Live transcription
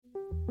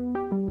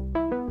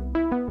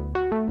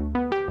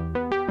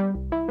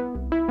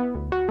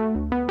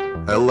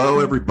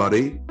Hello,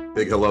 everybody.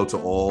 Big hello to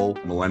all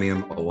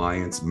Millennium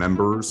Alliance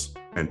members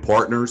and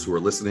partners who are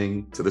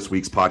listening to this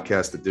week's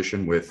podcast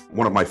edition with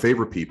one of my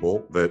favorite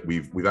people that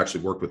we've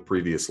actually worked with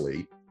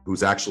previously,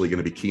 who's actually going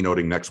to be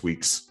keynoting next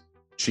week's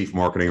Chief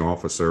Marketing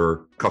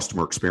Officer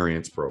Customer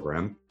Experience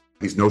Program.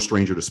 He's no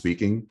stranger to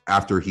speaking.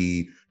 After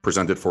he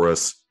presented for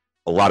us,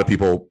 a lot of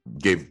people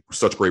gave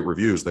such great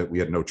reviews that we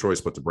had no choice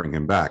but to bring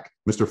him back.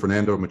 Mr.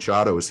 Fernando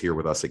Machado is here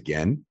with us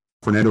again.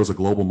 Fernando is a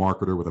global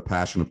marketer with a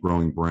passion of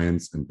growing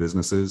brands and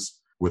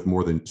businesses with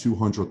more than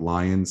 200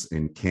 lions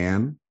in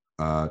Cannes,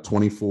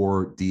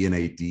 24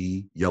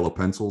 D&AD yellow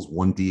pencils,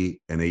 1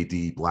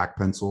 D&AD black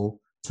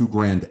pencil, 2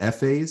 grand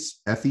Effes,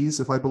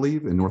 if I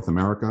believe, in North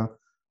America.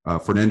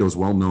 Fernando is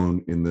well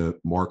known in the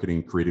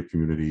marketing creative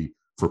community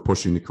for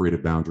pushing the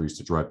creative boundaries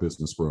to drive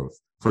business growth.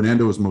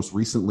 Fernando is most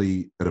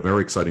recently at a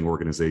very exciting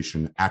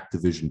organization,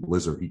 Activision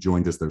Blizzard. He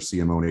joined as their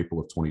CMO in April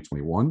of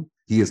 2021.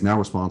 He is now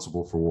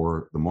responsible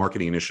for the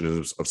marketing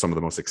initiatives of some of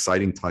the most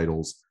exciting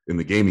titles in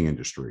the gaming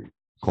industry: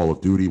 Call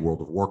of Duty,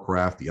 World of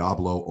Warcraft,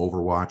 Diablo,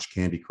 Overwatch,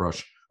 Candy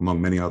Crush, among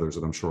many others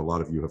that I'm sure a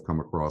lot of you have come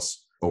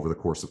across over the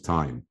course of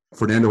time.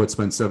 Fernando had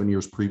spent 7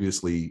 years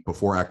previously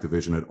before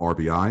Activision at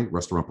RBI,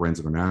 Restaurant Brands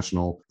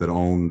International, that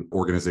owned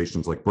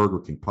organizations like Burger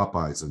King,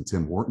 Popeyes, and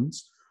Tim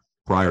Hortons.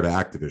 Prior to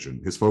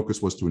Activision, his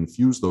focus was to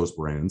infuse those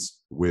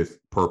brands with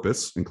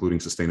purpose, including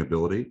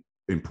sustainability,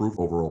 improve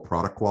overall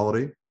product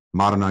quality,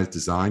 modernize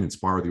design,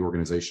 inspire the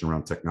organization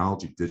around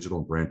technology, digital,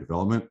 and brand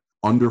development.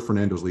 Under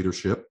Fernando's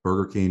leadership,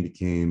 Burger King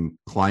became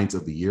Client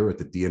of the Year at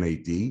the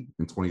D&AD in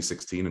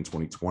 2016 and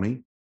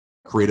 2020,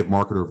 Creative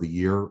Marketer of the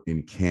Year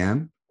in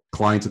Cannes,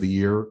 Client of the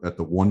Year at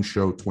the One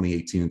Show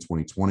 2018 and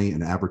 2020,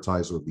 and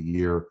Advertiser of the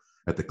Year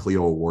at the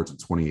Clio Awards in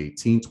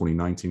 2018,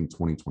 2019, and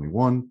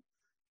 2021.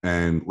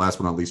 And last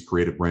but not least,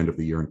 Creative Brand of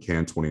the Year in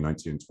Cannes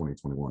 2019 and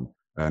 2021.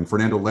 And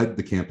Fernando led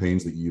the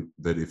campaigns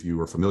that if you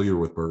are familiar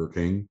with Burger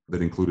King,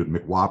 that included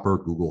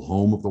McWhopper, Google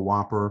Home of the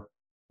Whopper,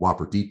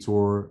 Whopper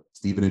Detour,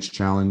 Stevenage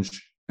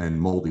Challenge,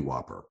 and Moldy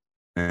Whopper.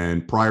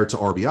 And prior to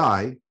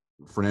RBI,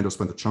 Fernando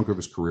spent a chunk of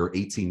his career,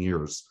 18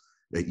 years,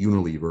 at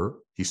Unilever.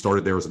 He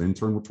started there as an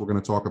intern, which we're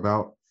going to talk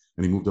about,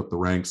 and he moved up the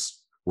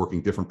ranks,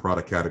 working different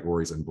product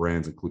categories and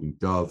brands, including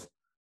Dove,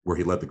 where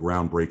he led the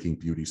groundbreaking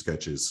beauty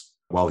sketches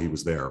while he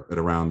was there at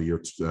around the year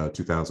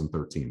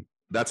 2013.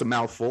 That's a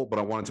mouthful, but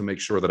I wanted to make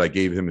sure that I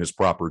gave him his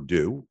proper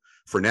due.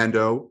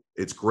 Fernando,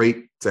 it's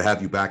great to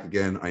have you back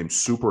again. I am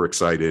super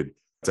excited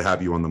to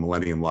have you on the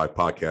Millennium Live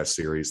podcast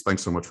series.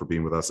 Thanks so much for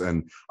being with us.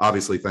 And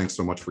obviously, thanks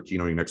so much for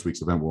keynoting next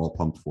week's event. We're all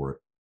pumped for it.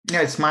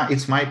 Yeah, it's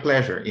my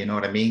pleasure. You know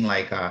what I mean?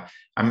 Like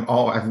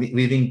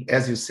we've been,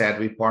 as you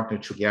said, we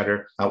partnered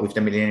together with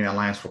the Millennium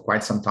Alliance for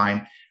quite some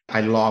time.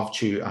 I love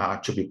to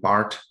be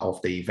part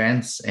of the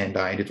events, and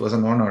it was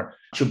an honor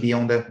to be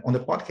on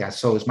the podcast.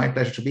 So it's my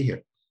pleasure to be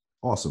here.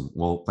 Awesome.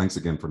 Well, thanks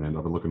again, Fernando.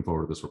 I've been looking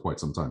forward to this for quite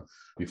some time.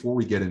 Before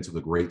we get into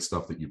the great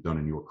stuff that you've done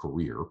in your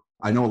career,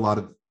 I know a lot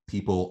of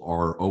people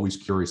are always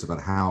curious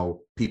about how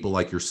people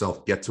like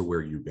yourself get to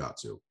where you got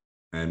to,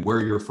 and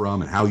where you're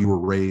from, and how you were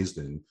raised,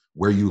 and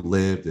where you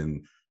lived,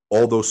 and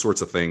all those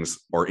sorts of things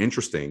are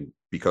interesting,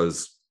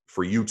 because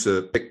for you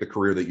to pick the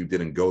career that you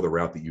did and go the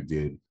route that you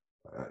did,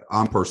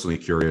 I'm personally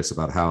curious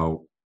about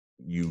how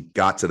you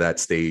got to that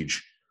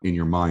stage in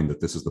your mind that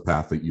this is the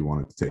path that you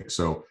wanted to take.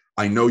 So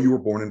I know you were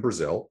born in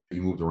Brazil.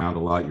 You moved around a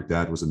lot. Your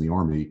dad was in the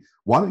army.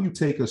 Why don't you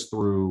take us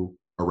through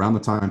around the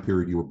time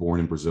period you were born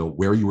in Brazil,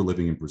 where you were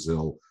living in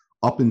Brazil,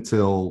 up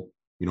until,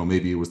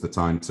 maybe it was the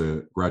time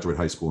to graduate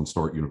high school and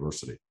start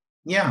university?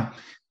 Yeah.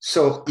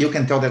 So you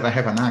can tell that I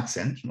have an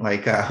accent.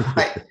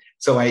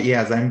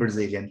 Yes, I'm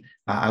Brazilian.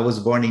 I was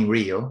born in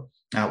Rio,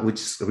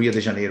 which is Rio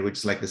de Janeiro, which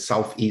is like the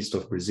southeast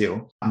of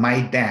Brazil. My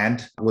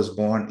dad was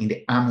born in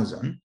the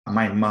Amazon.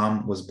 My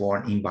mom was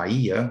born in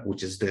Bahia,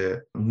 which is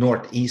the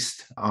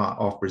northeast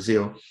of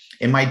Brazil.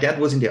 And my dad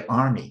was in the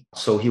army.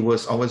 So he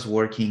was always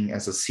working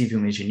as a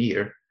civil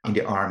engineer in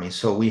the army.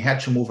 So we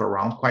had to move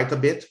around quite a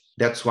bit.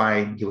 That's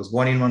why he was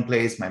born in one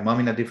place, my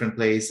mom in a different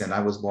place, and I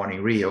was born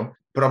in Rio.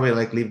 Probably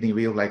lived in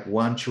Rio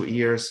 1-2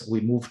 years.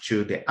 We moved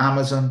to the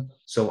Amazon.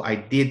 So I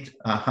did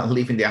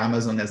live in the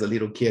Amazon as a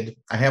little kid.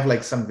 I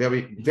have some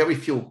very, very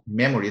few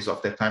memories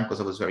of that time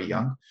because I was very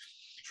young.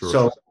 Sure.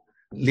 So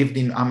lived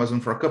in Amazon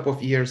for a couple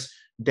of years,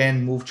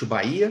 then moved to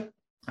Bahia,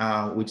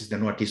 which is the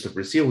northeast of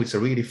Brazil. It's a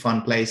really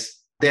fun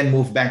place. Then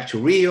moved back to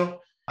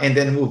Rio, and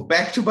then moved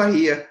back to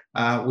Bahia,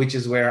 which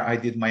is where I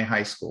did my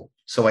high school.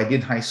 So I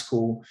did high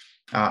school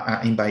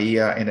in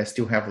Bahia, and I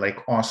still have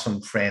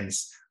awesome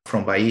friends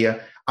from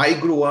Bahia. I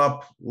grew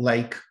up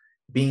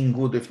being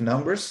good with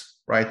numbers,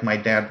 right? My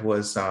dad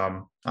was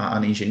an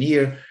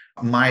engineer.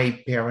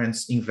 My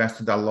parents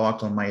invested a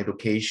lot on my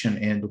education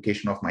and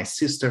education of my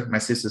sister. My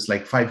sister's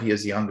 5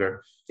 years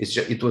younger.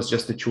 It was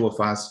just the two of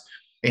us.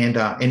 And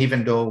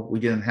even though we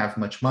didn't have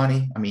much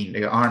money,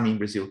 the army in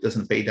Brazil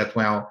doesn't pay that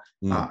well.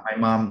 My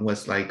mom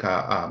was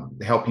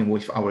helping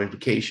with our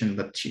education,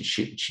 but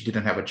she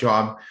didn't have a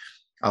job,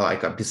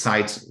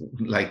 besides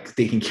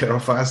taking care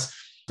of us.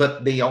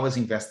 But they always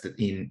invested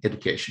in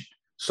education.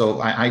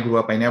 So I grew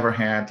up. I never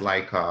had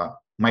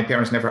My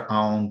parents never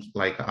owned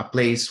like a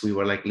place. We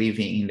were like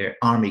living in the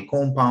army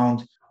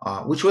compound,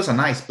 which was a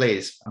nice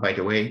place, by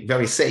the way,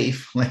 very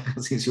safe, like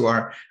since you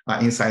are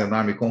inside an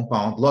army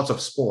compound, lots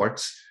of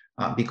sports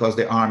because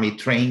the army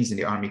trains in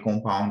the army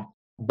compound.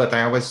 But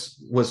I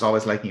was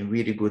always like in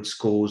really good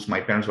schools.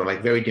 My parents were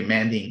like very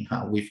demanding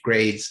with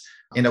grades,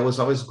 and I was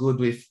always good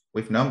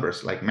with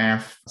numbers like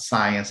math,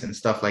 science, and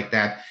stuff like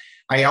that.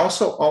 I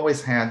also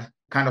always had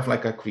kind of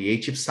like a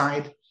creative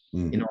side.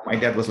 You know, my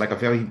dad was like a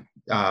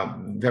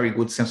very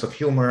good sense of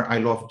humor. I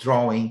love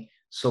drawing,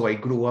 so I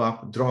grew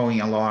up drawing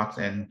a lot,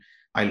 and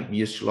I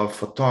used to love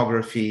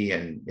photography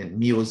and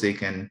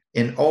music and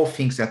all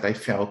things that I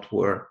felt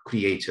were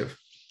creative.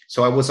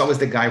 So I was always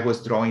the guy who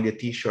was drawing the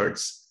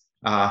T-shirts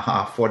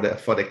for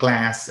the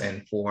class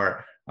and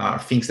for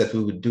things that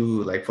we would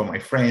do, like for my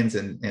friends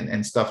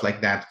and stuff like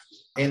that.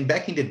 And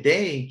back in the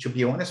day, to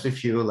be honest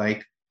with you,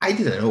 like I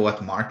didn't know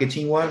what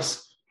marketing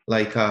was.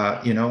 Like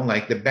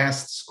like the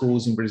best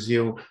schools in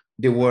Brazil,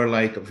 they were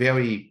like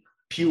very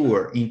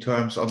pure in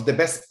terms of the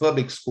best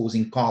public schools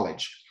in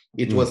college.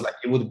 It was like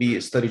you would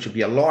be study to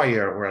be a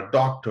lawyer or a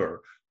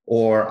doctor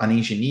or an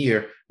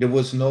engineer. There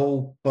was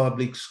no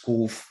public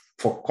school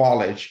for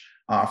college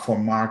for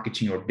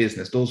marketing or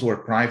business. Those were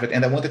private.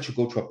 And I wanted to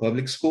go to a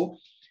public school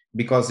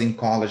because in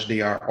college,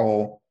 they are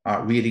all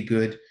really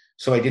good.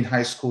 So I did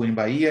high school in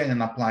Bahia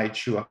and applied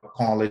to a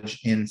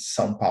college in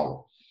São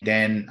Paulo.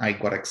 Then I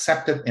got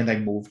accepted and I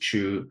moved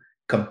to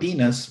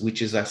Campinas,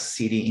 which is a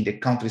city in the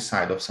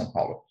countryside of São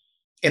Paulo.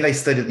 And I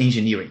studied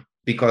engineering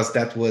because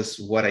that was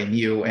what I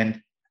knew.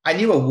 And I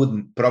knew I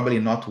would probably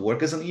not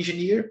work as an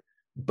engineer,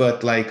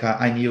 but like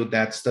I knew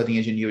that studying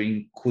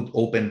engineering could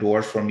open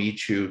doors for me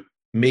to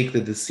make the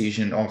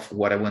decision of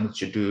what I wanted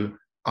to do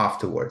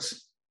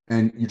afterwards.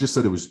 And you just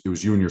said it was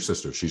you and your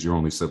sister. She's your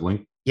only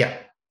sibling. Yeah.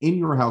 In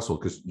your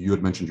household, because you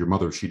had mentioned your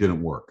mother, she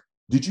didn't work.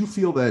 Did you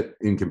feel that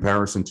in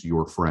comparison to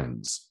your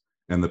friends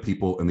and the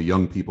people and the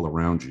young people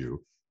around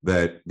you,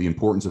 that the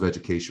importance of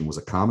education was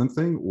a common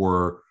thing,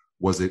 or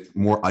was it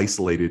more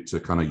isolated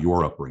to kind of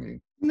your upbringing?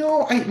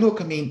 No, I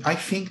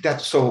think that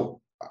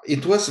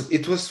it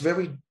was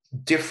very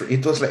different.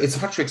 It was like, it's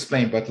hard to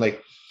explain, but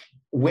like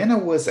when I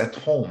was at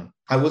home,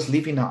 I was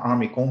living in an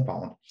army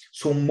compound.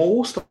 So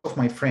most of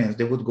my friends,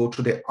 they would go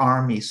to the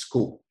army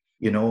school,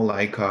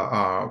 like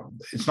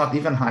it's not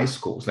even high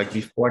schools, like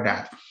before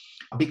that,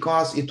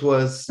 because it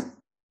was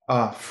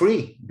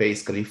free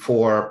basically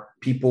for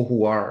people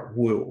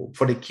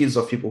for the kids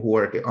of people who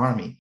are at the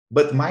army.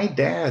 But my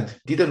dad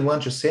didn't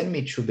want to send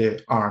me to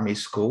the army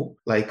school.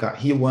 Like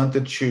he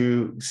wanted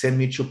to send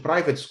me to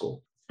private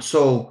school.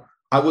 So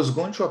I was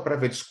going to a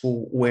private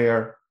school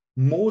where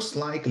most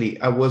likely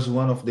I was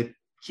one of the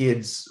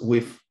kids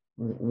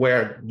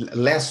were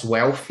less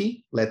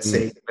wealthy, let's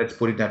say, let's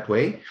put it that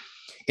way.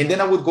 And then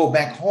I would go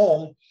back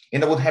home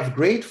and I would have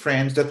great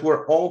friends that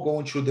were all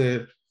going to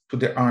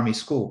the army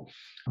school.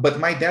 But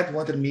my dad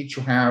wanted me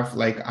to have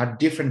like a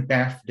different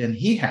path than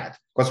he had.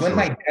 Because when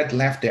my dad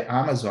left the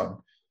Amazon,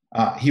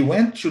 he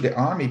went to the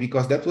army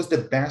because that was the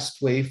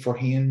best way for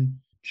him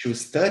to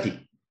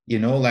study,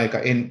 like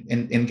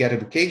and get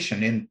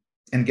education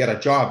and get a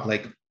job.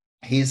 Like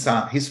his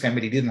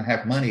family didn't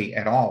have money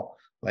at all.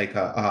 Like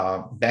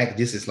back,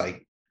 this is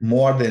like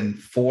more than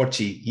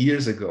 40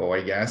 years ago,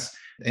 I guess.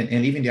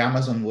 And even the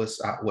Amazon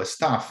was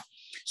tough.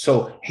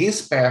 So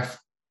his path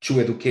to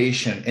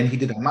education, and he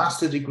did a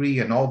master's degree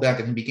and all that,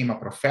 and he became a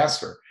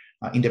professor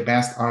in the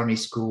best army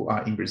school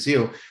in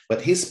Brazil.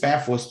 But his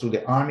path was to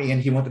the army,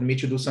 and he wanted me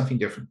to do something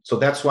different. So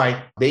that's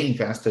why they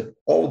invested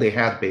all they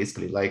had,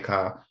 basically, like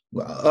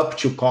up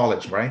to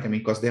college, right? I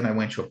mean, because then I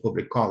went to a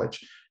public college.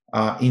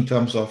 In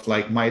terms of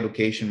like my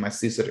education, my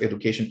sister's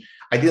education,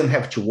 I didn't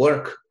have to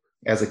work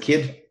as a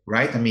kid,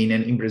 right? I mean,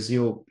 and in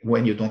Brazil,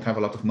 when you don't have a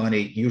lot of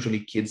money, usually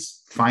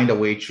kids find a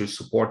way to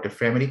support their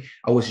family.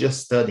 I was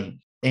just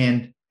studying.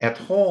 And at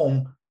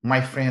home,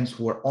 my friends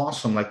were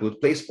awesome. Like we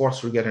would play sports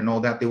together and all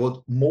that.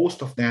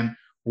 Most of them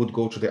would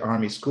go to the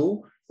army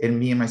school, and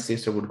me and my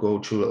sister would go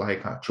to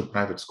to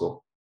private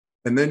school.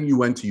 And then you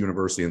went to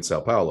university in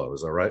Sao Paulo,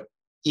 is that right?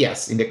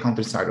 Yes, in the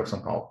countryside of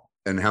São Paulo.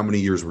 And how many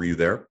years were you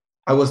there?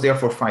 I was there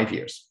for 5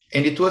 years,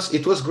 and it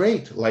was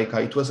great. Like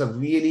it was a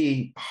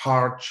really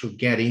hard to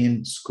get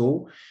in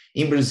school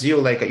in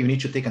Brazil. Like you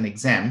need to take an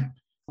exam.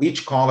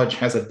 Each college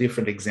has a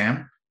different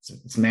exam.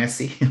 It's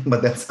messy,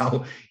 but that's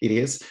how it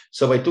is.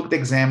 So I took the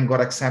exam, got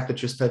accepted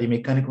to study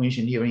mechanical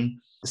engineering,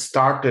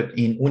 started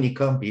in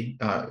Unicamp.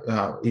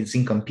 It's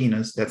in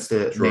Campinas. That's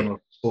the name of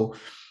the school.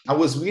 I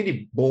was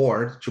really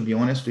bored, to be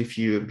honest with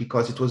you,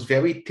 because it was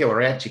very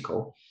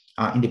theoretical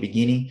in the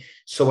beginning.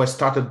 So I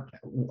started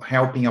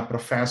helping a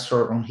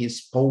professor on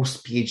his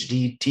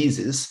post-PhD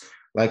thesis,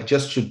 like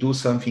just to do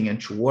something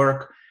and to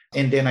work.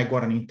 And then I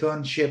got an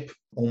internship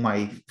on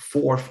my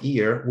 4th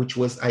year, which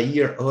was a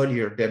year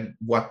earlier than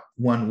what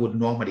one would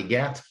normally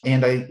get.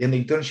 And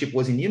the internship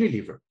was in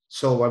Unilever.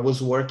 So I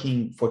was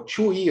working for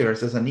 2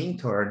 years as an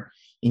intern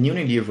in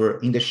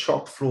Unilever in the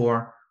shop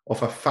floor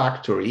of a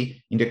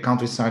factory in the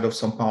countryside of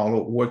São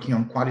Paulo, working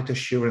on quality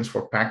assurance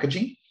for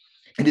packaging.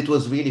 And it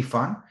was really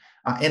fun.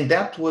 And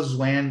that was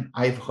when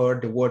I've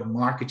heard the word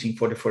marketing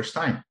for the first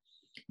time.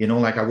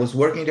 Like I was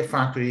working in the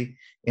factory,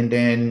 and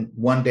then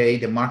one day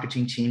the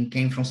marketing team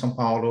came from Sao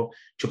Paulo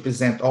to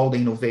present all the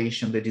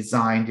innovation, the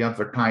design, the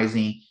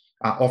advertising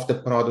of the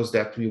products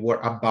that we were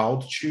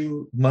about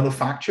to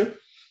manufacture,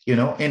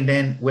 And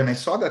then when I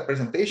saw that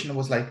presentation, I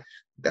was like,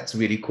 that's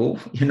really cool.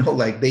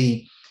 Like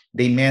they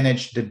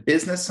manage the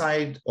business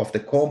side of the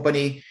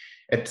company.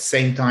 At the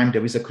same time,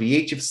 there is a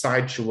creative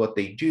side to what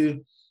they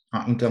do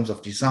in terms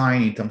of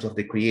design, in terms of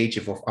the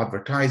creative of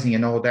advertising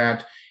and all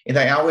that. And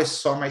I always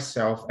saw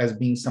myself as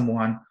being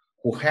someone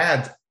who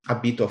had a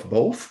bit of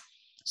both.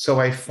 So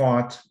I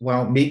thought,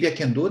 well, maybe I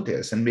can do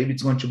this and maybe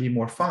it's going to be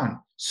more fun.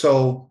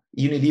 So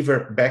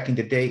Unilever back in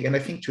the day, and I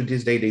think to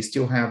this day,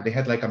 they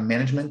had like a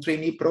management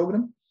trainee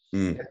program.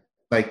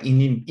 Like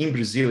in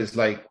Brazil, it's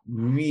like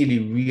really,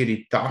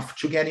 really tough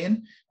to get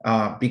in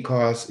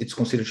because it's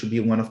considered to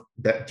be one of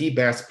the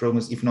best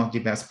programs, if not the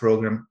best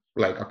program,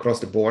 like across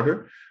the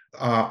border.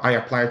 I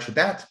applied to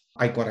that.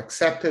 I got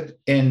accepted,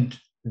 and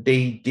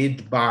they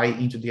did buy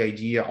into the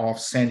idea of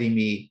sending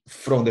me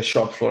from the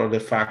shop floor of the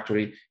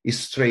factory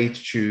straight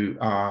to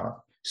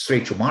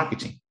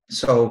marketing.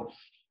 So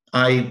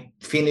I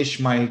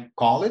finished my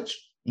college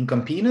in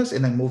Campinas,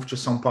 and I moved to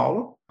São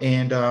Paulo,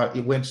 and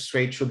it went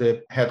straight to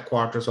the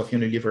headquarters of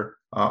Unilever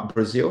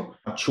Brazil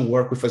to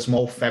work with a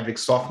small fabric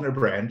softener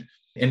brand.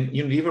 And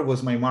Unilever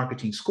was my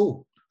marketing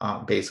school,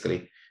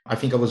 basically. I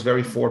think I was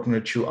very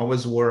fortunate to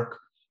always work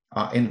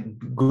and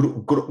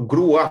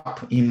grew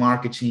up in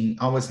marketing.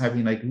 I was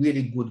having like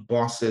really good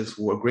bosses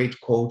who were great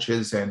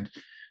coaches and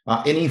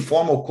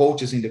informal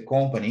coaches in the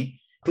company,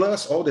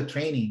 plus all the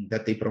training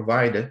that they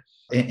provided.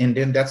 And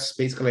then that's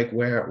basically like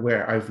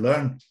where I've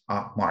learned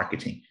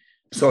marketing.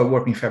 So I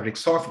work in fabric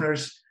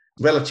softeners,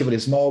 relatively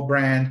small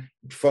brand,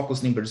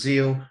 focused in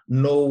Brazil,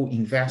 no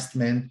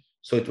investment.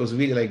 So it was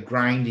really like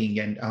grinding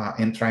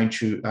and trying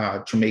to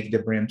make the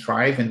brand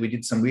thrive. And we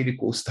did some really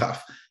cool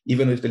stuff,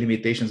 even with the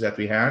limitations that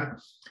we had.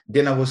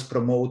 Then I was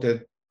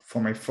promoted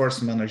for my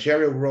first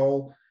managerial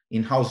role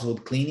in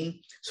household cleaning.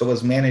 So I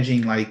was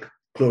managing like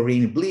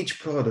chlorine bleach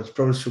products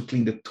to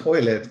clean the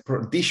toilet,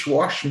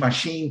 dishwashing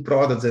machine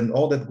products, and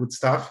all that good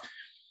stuff.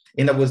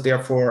 And I was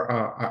there for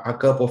a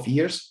couple of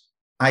years.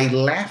 I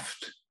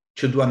left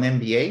to do an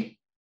MBA.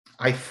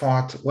 I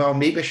thought, well,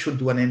 maybe I should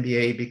do an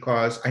MBA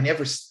because I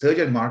never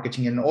studied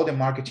marketing, and all the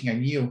marketing I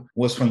knew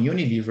was from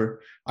Unilever.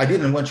 I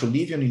didn't want to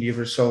leave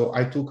Unilever, so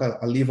I took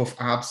a leave of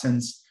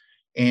absence,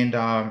 and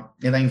I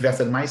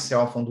invested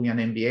myself on doing an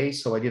MBA.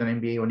 So I did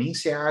an MBA on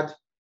INSEAD.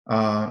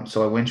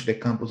 So I went to the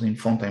campus in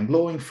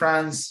Fontainebleau in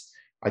France.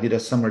 I did a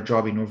summer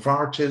job in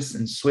Novartis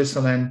in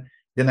Switzerland.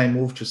 Then I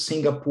moved to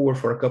Singapore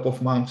for a couple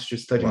of months to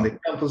study on the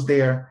campus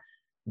there.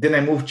 Then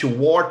I moved to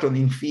Wharton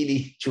in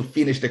Philly to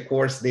finish the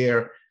course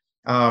there.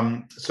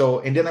 And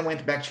then I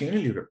went back to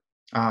Unilever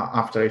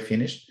after I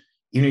finished.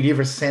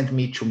 Unilever sent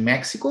me to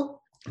Mexico.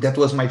 That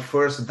was my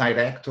first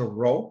director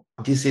role.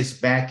 This is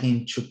back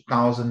in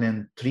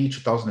 2003,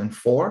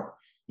 2004,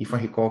 if I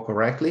recall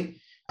correctly.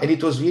 And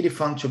it was really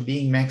fun to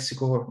be in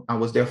Mexico. I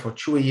was there for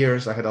 2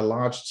 years. I had a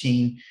large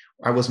team.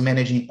 I was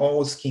managing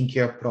all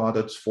skincare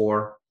products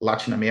for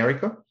Latin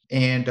America.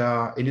 And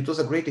it was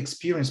a great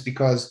experience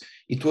because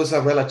it was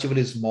a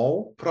relatively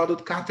small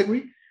product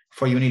category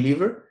for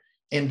Unilever.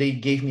 And they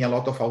gave me a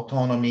lot of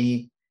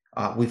autonomy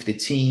with the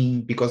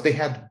team because they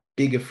had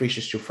bigger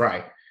fishes to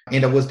fry.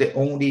 And I was the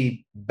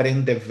only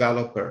brand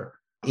developer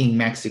in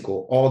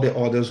Mexico. All the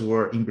others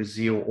were in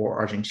Brazil or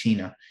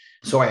Argentina.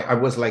 So I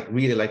was like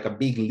really like a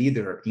big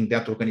leader in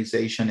that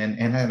organization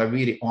and had a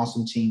really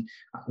awesome team.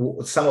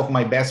 Some of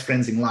my best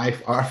friends in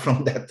life are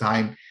from that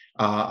time,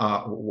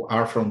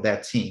 are from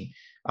that team.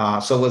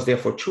 So I was there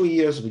for 2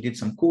 years. We did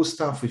some cool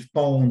stuff with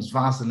Pond's,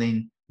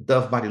 Vaseline,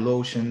 Dove body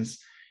lotions.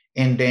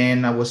 And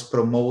then I was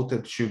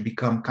promoted to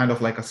become kind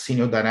of like a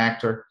senior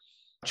director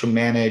to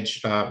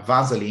manage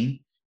Vaseline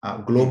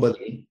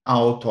globally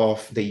out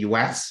of the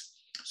US.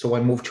 So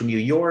I moved to New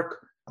York.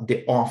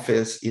 The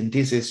office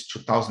this is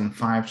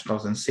 2005,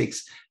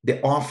 2006.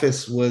 The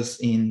office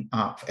was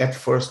at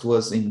first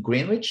was in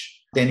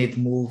Greenwich. Then it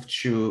moved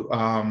to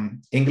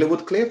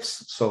Englewood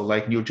Cliffs. So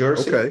like New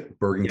Jersey. Okay.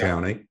 Bergen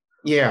County.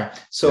 Yeah.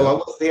 So I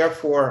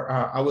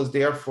was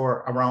there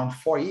for around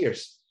 4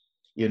 years,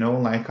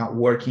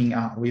 working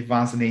with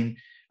Vaseline,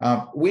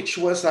 which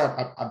was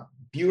a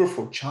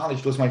beautiful challenge.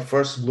 It was my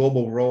first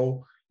global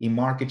role in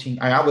marketing.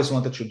 I always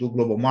wanted to do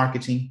global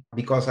marketing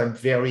because I'm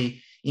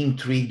very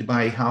intrigued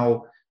by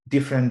how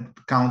different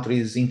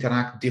countries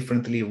interact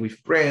differently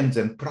with brands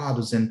and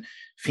products and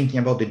thinking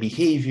about the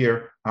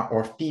behavior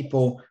of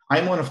people.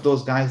 I'm one of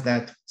those guys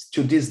that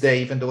to this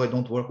day, even though I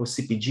don't work with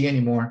CPG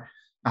anymore,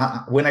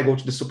 when I go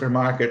to the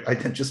supermarket, I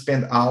tend to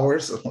spend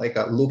hours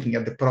looking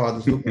at the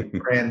products, looking at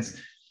brands,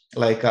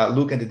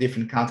 look at the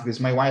different categories.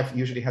 My wife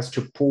usually has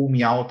to pull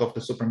me out of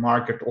the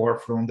supermarket or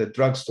from the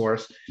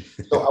drugstores.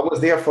 So I was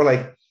there for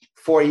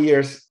 4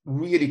 years,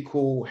 really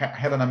cool,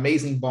 had an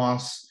amazing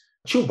boss,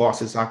 2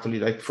 bosses actually,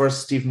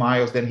 first Steve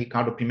Miles, then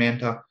Ricardo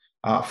Pimenta,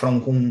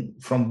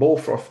 from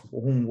both of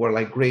whom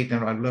were great,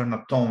 and I learned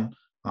a ton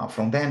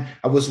from then.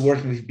 I was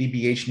working with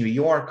BBH New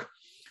York,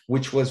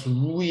 which was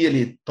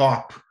really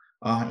top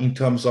in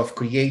terms of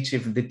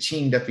creative. The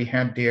team that we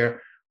had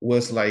there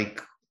was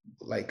like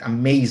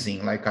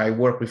amazing. Like I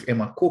worked with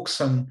Emma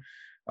Cookson,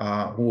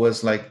 who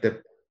was like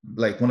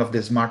one of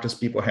the smartest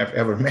people I have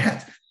ever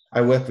met.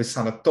 I worked with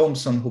Sarah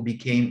Thompson, who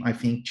became, I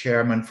think,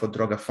 chairman for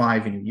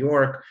Droga5 in New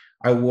York.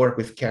 I worked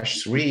with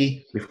Cash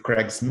Sri, with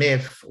Craig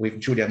Smith, with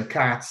Julian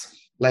Katz,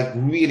 like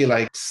really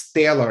like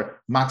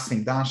stellar,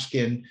 Maxim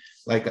Dashkin,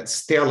 like a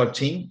stellar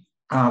team.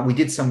 We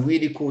did some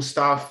really cool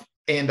stuff.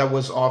 And I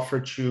was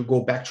offered to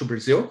go back to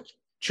Brazil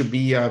to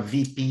be a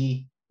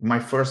VP, my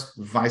first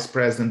vice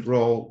president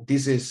role.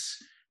 This is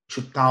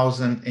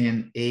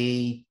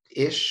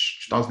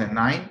 2008-ish,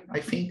 2009, I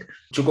think,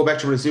 to go back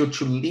to Brazil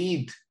to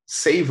lead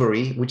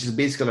savory, which is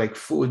basically like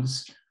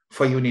foods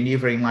for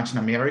Unilever in Latin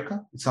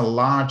America. It's a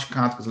large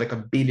category, it's like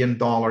 $1 billion,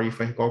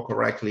 if I recall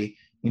correctly,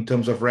 in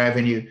terms of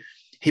revenue.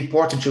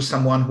 Reported to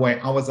someone who I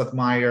always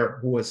admire,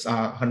 who was,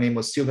 her name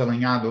was Silvia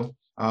Lanhado.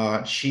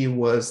 She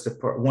was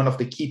one of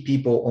the key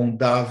people on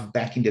Dove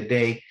back in the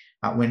day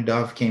when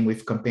Dove came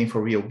with Campaign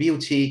for Real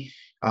Beauty.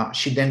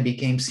 She then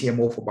became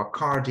CMO for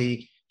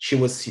Bacardi. She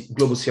was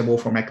global CMO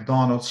for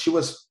McDonald's. She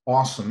was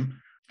awesome.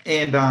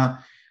 And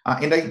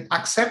I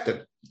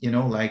accepted,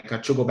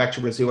 to go back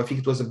to Brazil. I think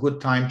it was a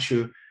good time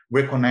to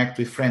reconnect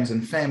with friends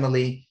and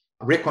family,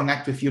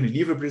 reconnect with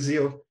Unilever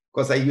Brazil,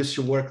 because I used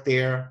to work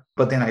there,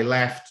 but then I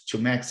left to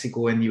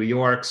Mexico and New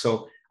York.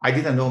 So I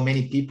didn't know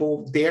many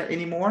people there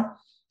anymore.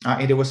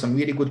 And there were some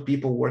really good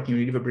people working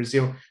in Unilever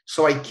Brazil.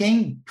 So I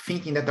came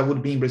thinking that I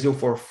would be in Brazil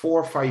for 4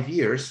 or 5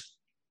 years.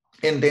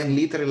 And then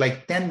literally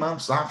like 10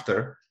 months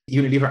after,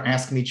 Unilever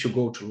asked me to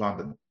go to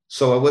London.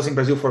 So I was in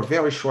Brazil for a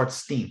very short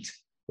stint,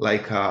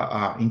 like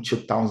in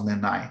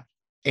 2009.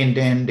 And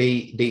then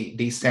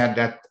they said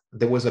that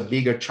there was a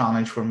bigger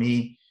challenge for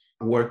me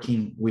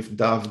working with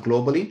Dove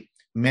globally,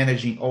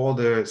 managing all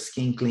the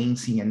skin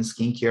cleansing and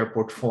skincare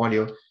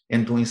portfolio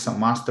and doing some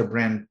master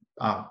brand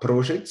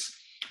projects.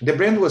 The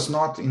brand was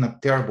not in a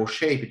terrible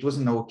shape. It was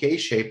in an okay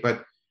shape,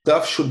 but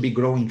Dove should be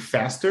growing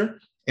faster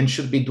and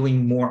should be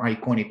doing more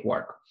iconic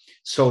work.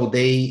 So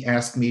they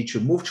asked me to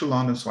move to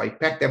London. So I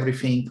packed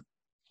everything,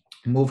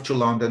 moved to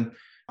London,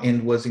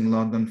 and was in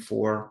London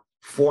for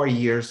 4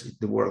 years.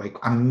 They were like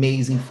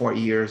amazing 4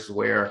 years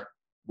where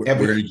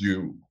where did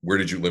you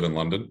live in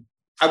London?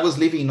 I was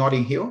living in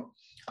Notting Hill.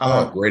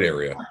 Great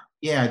area.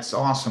 Yeah, it's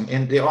awesome.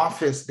 And the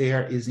office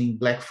there is in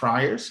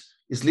Blackfriars.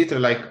 It's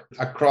literally like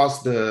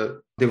across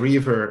the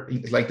river,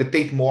 like the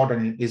Tate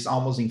Modern is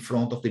almost in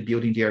front of the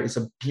building there. It's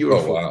a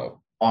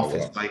beautiful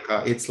office. Like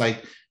it's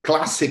like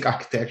classic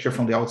architecture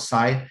from the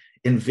outside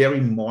and very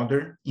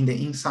modern in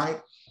the inside.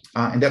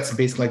 And that's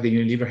basically like the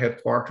Unilever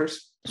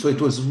headquarters. So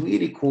it was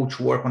really cool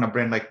to work on a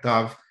brand like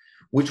Dove,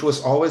 which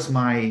was always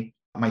my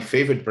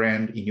favorite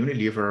brand in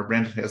Unilever, a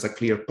brand that has a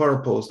clear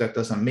purpose, that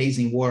does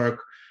amazing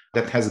work,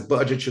 that has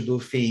budget to do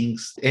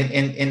things.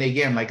 And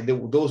again, like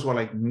those were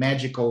like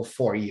magical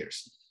 4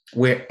 years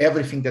where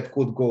everything that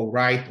could go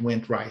right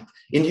went right.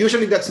 And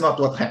usually that's not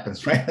what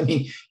happens, right? I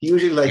mean,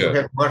 usually you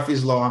have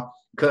Murphy's Law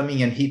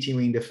coming and hitting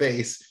you in the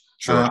face.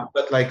 Sure.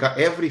 But like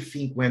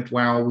everything went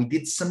well. We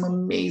did some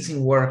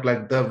amazing work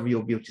like Dove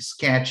Real Beauty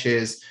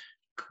sketches,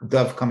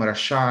 Dove Camera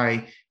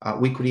Shy.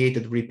 We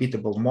created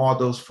repeatable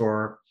models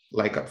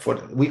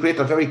we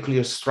created a very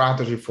clear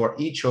strategy for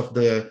each of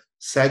the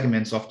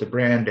segments of the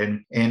brand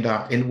and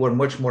were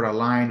much more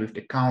aligned with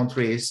the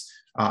countries.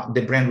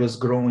 The brand was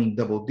growing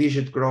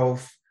double-digit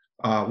growth,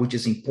 which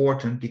is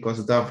important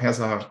because Dove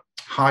has a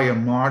higher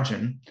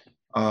margin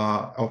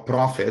of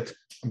profit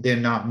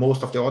than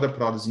most of the other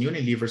products in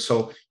Unilever.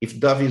 So if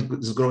Dove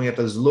is growing at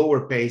a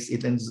slower pace,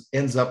 it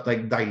ends up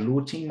like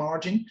diluting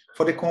margin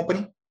for the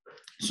company.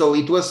 So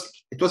it was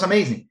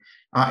amazing.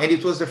 And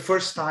it was the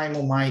first time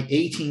in my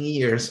 18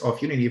 years of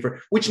Unilever,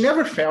 which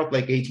never felt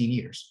like 18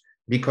 years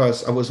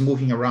because I was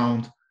moving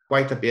around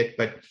quite a bit.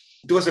 But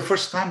it was the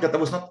first time that I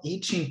was not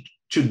itching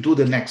to do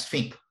the next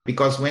thing.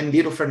 Because when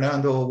Lito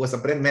Fernando was a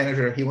brand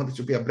manager, he wanted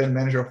to be a brand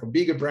manager of a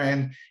bigger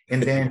brand,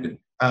 and then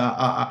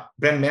a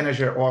brand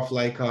manager of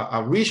like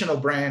a regional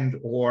brand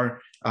or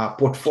a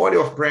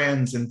portfolio of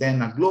brands, and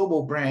then a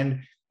global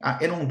brand.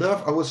 And on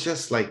Dove, I was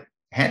just like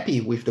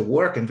happy with the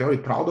work and very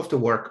proud of the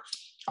work.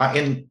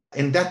 And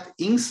that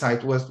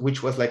insight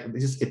which was like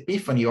this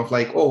epiphany of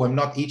like, oh, I'm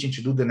not itching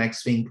to do the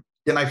next thing.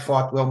 Then I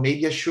thought, well,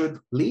 maybe I should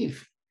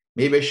leave.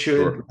 Maybe I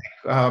should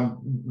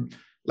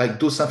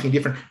do something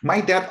different.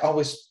 My dad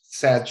always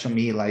said to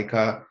me, like,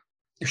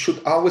 you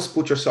should always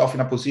put yourself in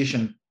a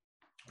position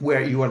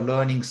where you are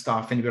learning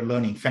stuff and you're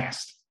learning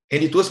fast.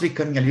 And it was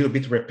becoming a little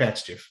bit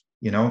repetitive,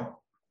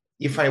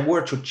 If I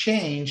were to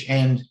change,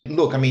 and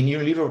look, I mean,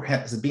 Unilever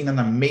has been an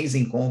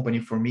amazing company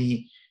for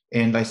me,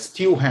 and I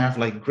still have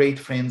like great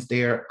friends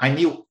there. I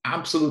knew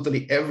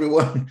absolutely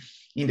everyone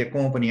in the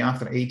company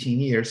after 18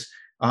 years.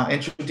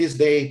 And to this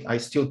day, I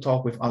still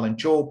talk with Alan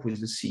Jope, who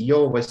is the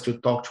CEO. I still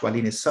talk to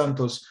Aline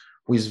Santos,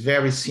 who is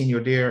very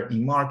senior there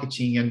in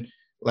marketing. And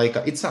like,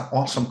 it's an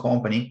awesome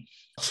company.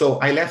 So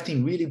I left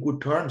in really good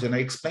terms, and I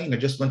explained, I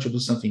just want to do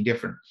something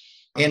different.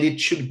 and it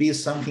should be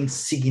something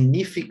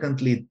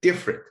significantly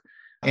different.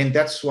 And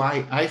that's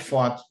why I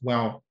thought,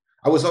 well,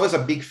 I was always a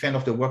big fan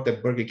of the work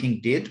that Burger King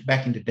did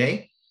back in the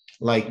day.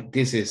 Like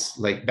this is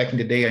like back in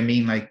the day, I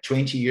mean, like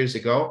 20 years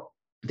ago,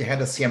 they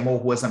had a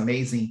CMO who was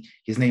amazing.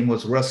 His name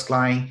was Russ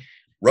Klein.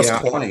 Russ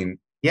Klein.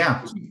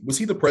 Yeah. Was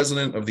he the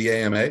president of the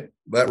AMA?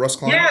 That Russ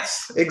Klein?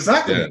 Yes,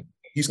 exactly. Yeah.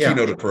 He's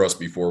keynoted for us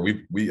before.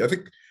 I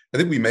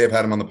think we may have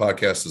had him on the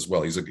podcast as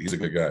well. He's a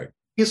good guy.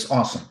 He's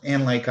awesome.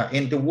 And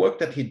and the work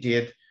that he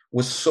did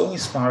was so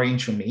inspiring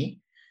to me,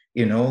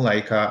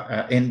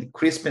 and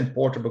Crispin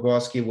Porter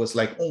Bogosky was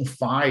like on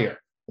fire.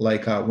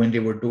 When they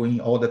were doing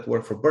all that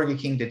work for Burger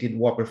King, they did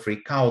Whopper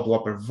Free Cow,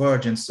 Whopper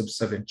Virgin,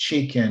 Sub-7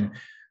 Chicken,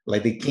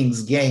 like the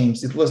King's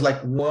Games. It was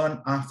like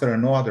one after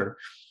another.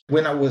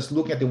 When I was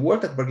looking at the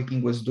work that Burger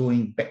King was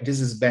doing, this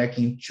is back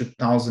in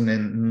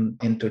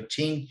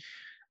 2013,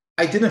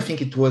 I didn't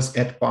think it was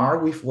at par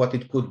with what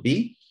it could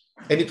be.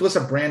 And it was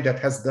a brand that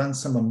has done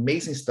some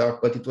amazing stuff,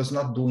 but it was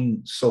not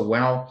doing so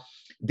well.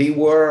 They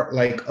were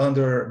like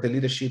under the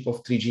leadership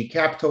of 3G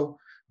Capital,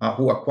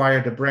 who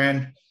acquired the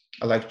brand.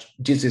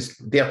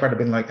 They acquired the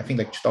brand, I think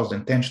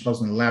 2010,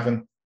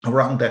 2011,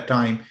 around that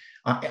time.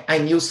 I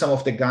knew some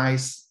of the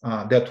guys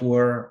that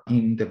were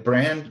in the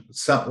brand.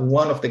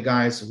 One of the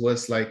guys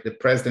was like the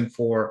president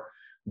for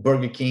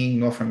Burger King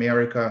North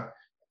America,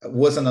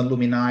 was an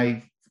alumni.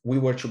 We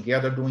were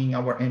together doing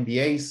our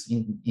MBAs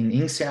in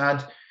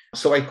INSEAD.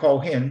 So I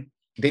called him.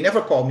 They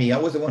never called me. I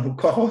was the one who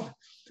called.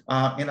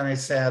 And I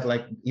said,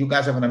 you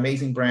guys have an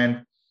amazing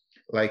brand.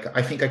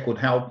 I think I could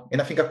help.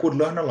 And I think I could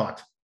learn a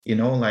lot.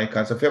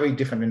 It's a very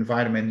different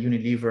environment,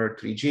 Unilever,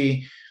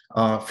 3G,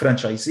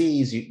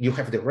 franchisees. You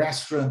have the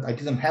restaurant. I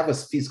didn't have a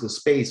physical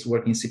space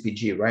working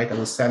CPG, right? I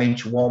was selling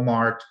to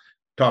Walmart,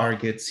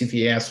 Target,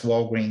 CVS,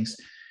 Walgreens,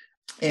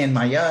 and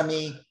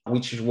Miami,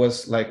 which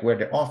was where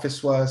the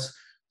office was.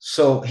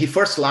 So he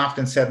first laughed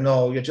and said,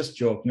 no, you're just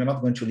joking. You're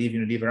not going to leave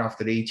Unilever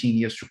after 18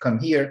 years to come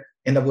here.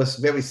 And I was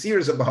very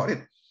serious about it.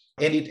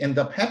 And it ended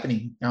up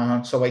happening.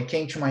 So I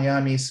came to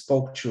Miami,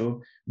 spoke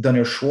to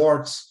Daniel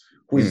Schwartz,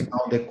 who is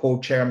now the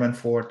co-chairman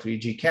for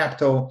 3G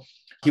Capital.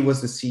 He was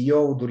the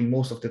CEO during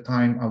most of the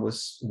time I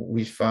was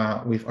with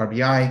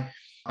RBI.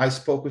 I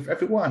spoke with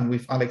everyone,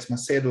 with Alex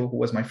Macedo, who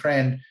was my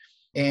friend.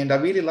 And I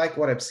really like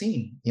what I've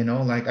seen.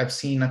 I've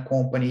seen a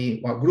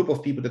group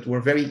of people that were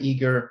very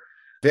eager,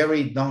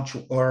 very down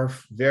to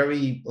earth,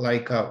 very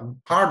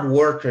hard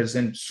workers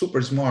and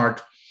super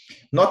smart,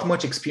 not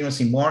much experience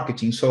in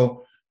marketing.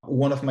 So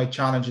one of my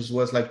challenges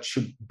was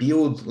to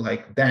build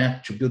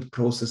to build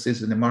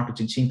processes in the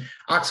marketing team.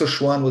 Axel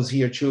Schwan was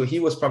here too.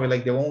 He was probably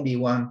the only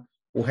one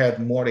who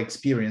had more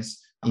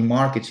experience in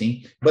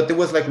marketing, but there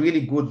was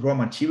really good raw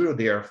material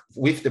there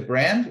with the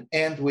brand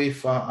and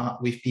with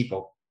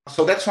people.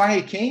 So that's why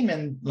I came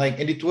and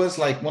it was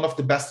one of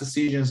the best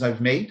decisions I've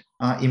made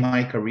in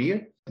my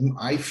career.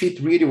 I fit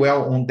really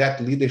well on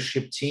that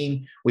leadership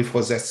team with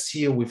Jose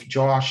Seal, with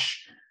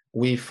Josh,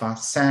 with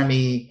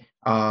Sammy,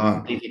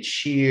 David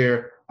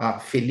Shear,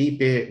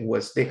 Felipe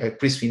was there,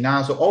 Chris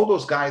Finazzo, all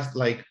those guys,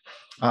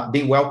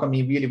 they welcomed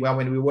me really well,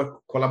 and we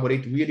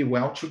collaborate really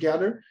well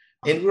together.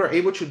 And we were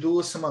able to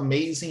do some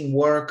amazing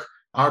work.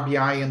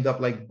 RBI ended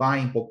up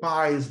buying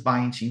Popeyes,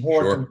 buying Tim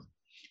Hortons. Sure.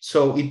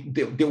 So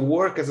the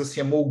work as a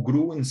CMO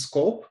grew in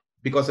scope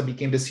because I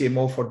became the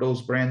CMO for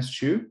those brands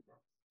too.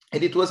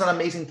 And it was an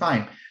amazing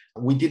time.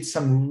 We did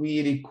some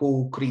really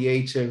cool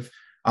creative,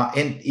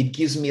 and it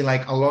gives me a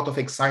lot of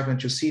excitement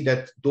to see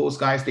that those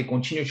guys, they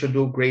continue to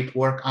do great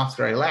work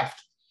after I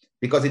left,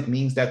 because it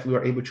means that we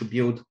were able to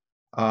build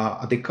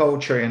the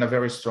culture and a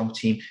very strong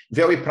team.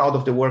 Very proud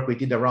of the work we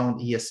did around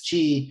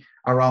ESG,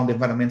 around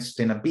environmental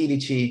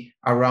sustainability,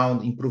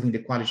 around improving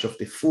the quality of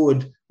the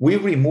food. We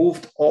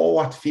removed all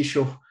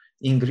artificial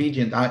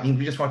ingredients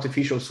from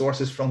artificial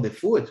sources from the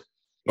food.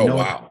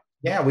 Wow.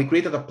 Yeah, we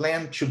created a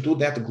plan to do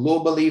that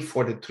globally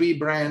for the 3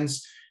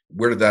 brands.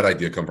 Where did that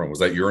idea come from? Was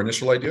that your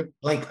initial idea?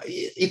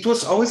 It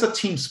was always a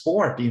team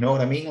sport, you know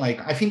what I mean?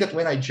 I think that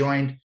when I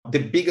joined, the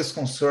biggest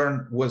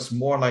concern was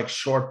more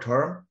short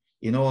term,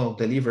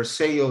 deliver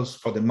sales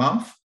for the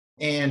month.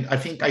 And I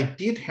think I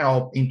did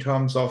help in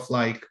terms of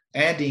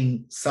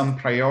adding some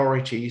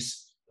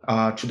priorities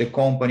to the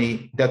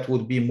company that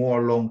would be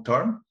more long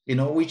term,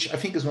 which I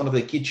think is one of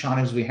the key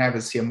challenges we have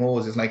as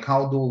CMOs is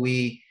how do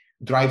we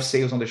drive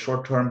sales on the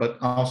short term, but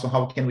also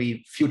how can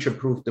we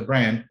future-proof the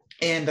brand?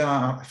 And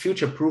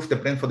future-proof the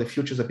brand for the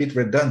future is a bit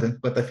redundant,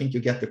 but I think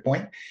you get the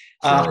point.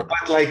 Sure.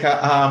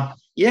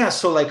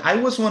 So I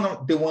was one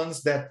of the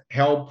ones that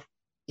helped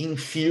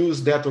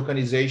infuse that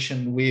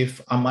organization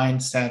with a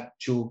mindset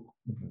to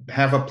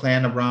have a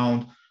plan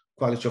around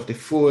quality of the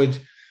food,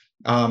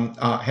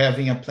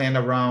 having a plan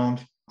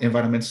around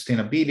environmental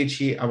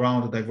sustainability,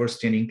 around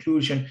diversity and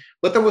inclusion.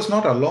 But I was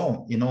not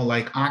alone,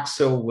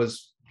 Axel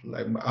was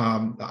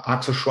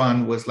Axel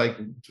Schwan was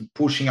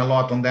pushing a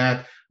lot on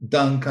that.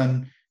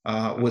 Duncan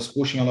was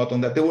pushing a lot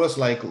on that. There was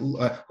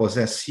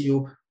Jose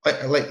Seal,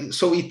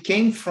 so it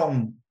came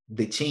from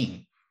the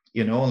team,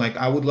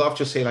 I would love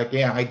to say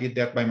I did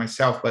that by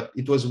myself, but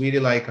it was really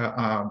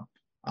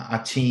a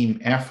team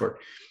effort.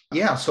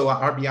 Yeah, so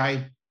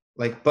RBI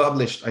like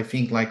published, I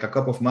think like a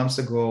couple of months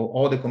ago,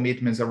 all the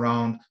commitments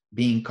around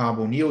being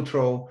carbon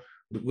neutral.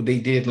 They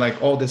did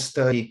like all the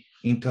study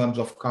in terms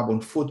of carbon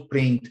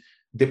footprint,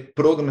 the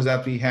programs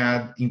that we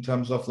had in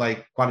terms of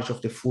like quality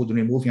of the food,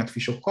 removing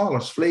artificial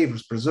colors,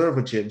 flavors,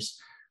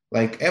 preservatives,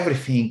 like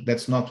everything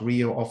that's not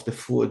real of the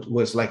food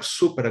was like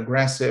super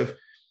aggressive.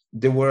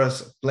 There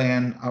was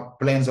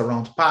plans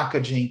around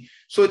packaging.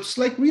 So it's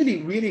like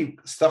really, really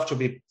stuff to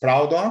be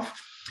proud of.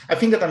 I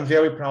think that I'm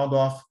very proud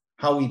of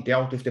how we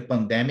dealt with the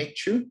pandemic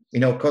too,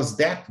 because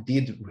that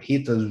did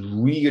hit us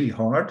really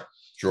hard.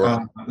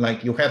 Sure.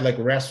 Like you had like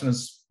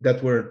restaurants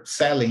that were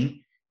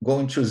selling,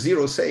 going to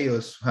zero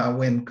sales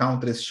when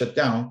countries shut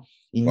down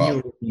in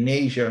Europe, in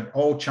Asia,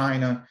 all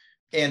China.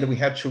 And we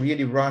had to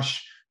really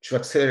rush to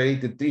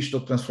accelerate the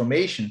digital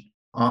transformation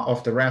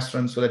of the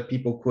restaurant so that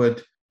people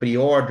could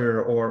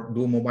pre-order or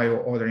do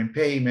mobile order and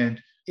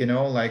payment,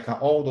 like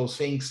all those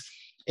things.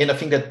 And I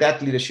think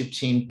that leadership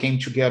team came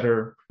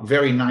together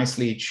very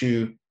nicely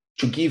to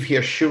give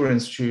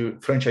reassurance to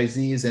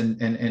franchisees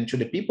and to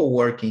the people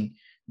working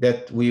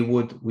that we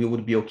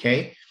would be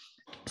okay.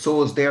 So I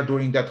was there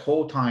during that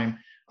whole time.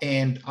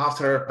 And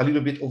after a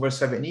little bit over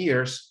 7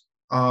 years,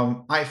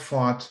 I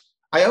thought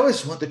I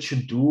always wanted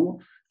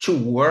to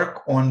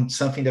work on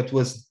something that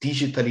was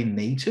digitally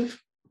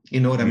native. You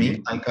know what I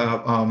mean? Like,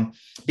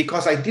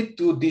 because I did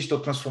do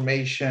digital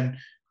transformation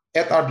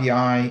at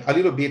RBI, a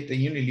little bit at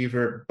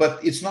Unilever,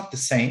 but it's not the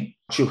same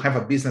to have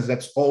a business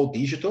that's all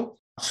digital.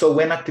 So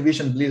when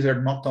Activision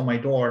Blizzard knocked on my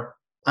door,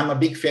 I'm a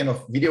big fan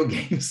of video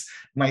games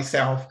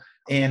myself.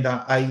 And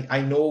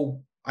I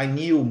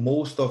knew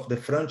most of the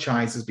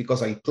franchises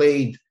because I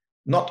played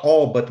not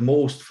all, but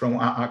most from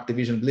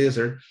Activision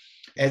Blizzard.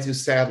 As you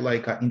said,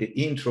 like in the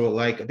intro,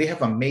 like they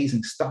have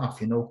amazing stuff.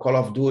 Call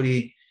of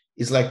Duty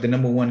is like the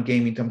number one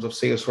game in terms of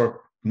sales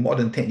for more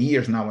than 10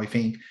 years now, I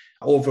think.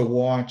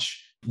 Overwatch,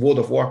 World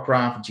of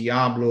Warcraft,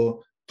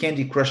 Diablo,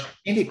 Candy Crush.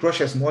 Candy Crush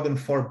has more than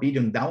 4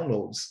 billion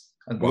downloads.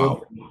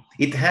 Wow.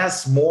 It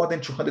has more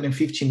than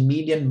 250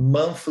 million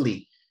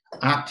monthly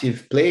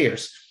active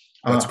players.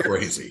 That's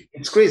crazy.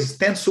 It's crazy. It's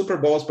 10 Super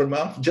Bowls per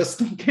month just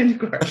on Candy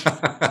Crush.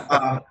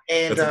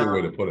 And that's a good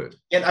way to put it.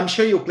 And I'm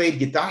sure you played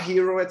Guitar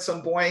Hero at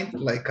some point,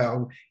 like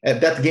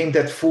that game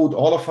that fooled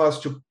all of us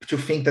to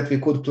think that we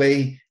could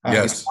play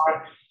yes.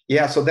 guitar.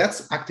 Yeah, so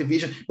that's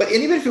Activision. But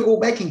even if you go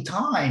back in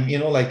time,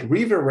 like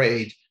River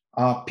Raid,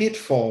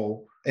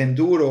 Pitfall,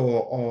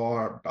 Enduro,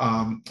 or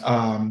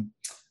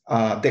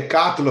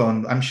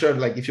Decathlon. I'm sure,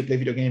 like if you play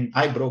video game,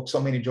 I broke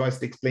so many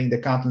joysticks playing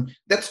Decathlon.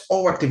 That's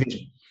all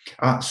Activision.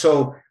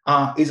 So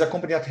it's a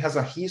company that has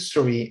a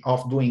history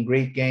of doing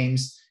great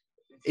games.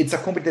 It's a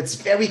company that's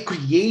very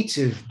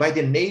creative by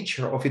the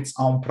nature of its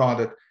own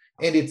product,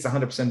 and it's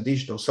 100%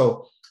 digital.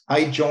 So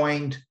I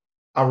joined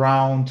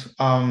around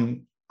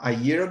a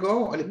year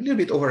ago, a little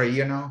bit over a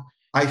year now.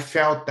 I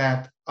felt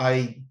that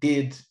I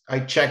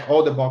checked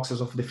all the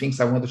boxes of the things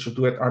I wanted to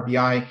do at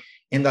RBI,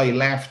 and I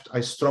left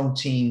a strong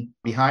team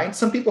behind.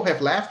 Some people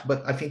have left,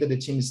 but I think that the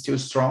team is still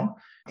strong,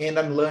 and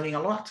I'm learning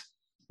a lot.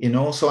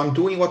 So I'm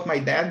doing what my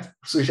dad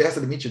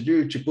suggested me to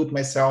do, to put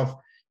myself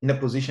in a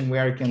position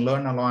where I can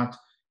learn a lot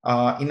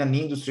in an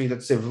industry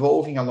that's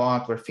evolving a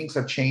lot, where things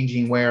are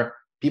changing, where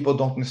people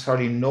don't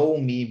necessarily know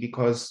me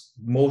because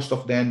most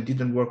of them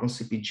didn't work on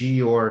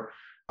CPG or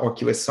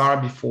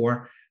QSR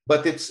before.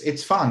 But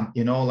it's fun,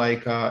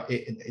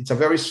 it's a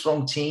very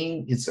strong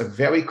team. It's a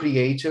very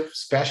creative,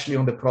 especially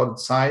on the product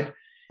side.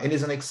 And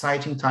it's an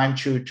exciting time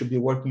to be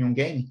working on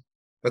gaming.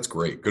 That's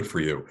great. Good for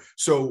you.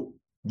 So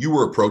you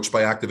were approached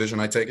by Activision,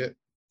 I take it?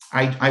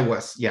 I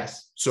was,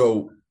 yes.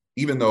 So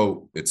even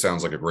though it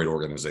sounds like a great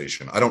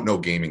organization, I don't know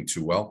gaming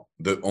too well.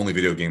 The only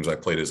video games I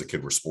played as a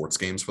kid were sports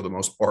games for the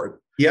most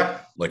part. Yeah.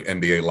 Like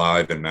NBA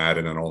Live and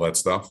Madden and all that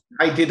stuff.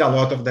 I did a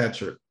lot of that,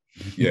 sure.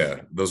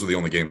 Yeah, those were the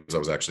only games I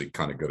was actually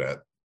kind of good at.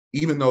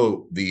 Even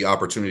though the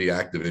opportunity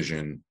at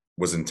Activision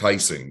was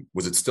enticing,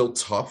 was it still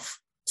tough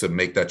to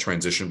make that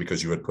transition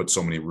because you had put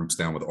so many roots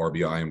down with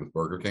RBI and with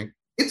Burger King?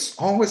 It's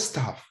always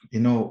tough.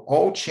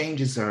 All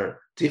changes are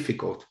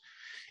difficult.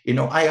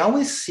 I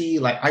always see,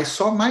 like, I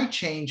saw my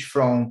change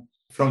from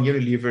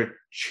Unilever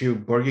to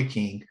Burger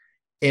King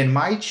and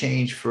my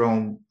change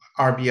from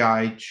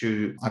RBI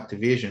to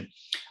Activision.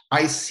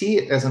 I see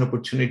it as an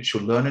opportunity to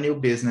learn a new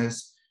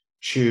business,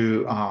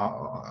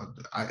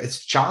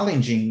 it's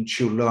challenging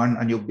to learn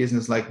a new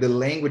business. Like the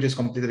language is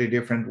completely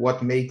different.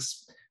 What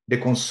makes the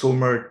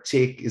consumer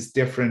tick is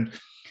different.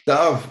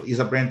 Dove is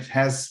a brand that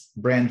has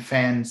brand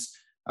fans.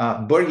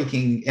 Burger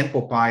King and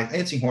Popeyes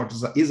and Tim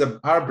Hortons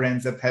are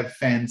brands that have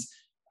fans.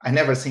 I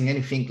never seen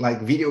anything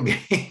like video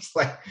games.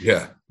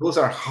 Those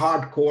are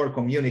hardcore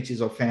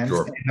communities of fans.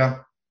 Sure.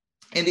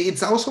 And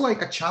it's also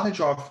like a challenge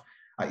of,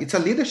 it's a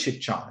leadership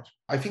challenge.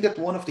 I think that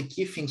one of the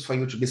key things for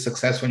you to be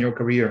successful in your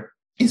career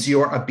is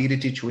your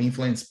ability to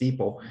influence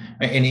people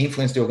and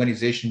influence the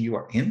organization you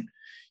are in.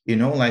 You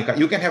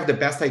can have the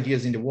best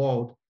ideas in the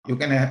world. You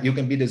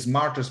can be the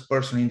smartest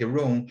person in the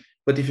room,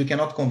 but if you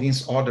cannot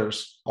convince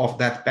others of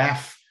that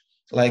path,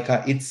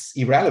 it's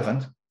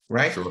irrelevant.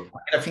 right? Sure.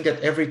 And I think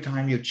that every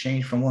time you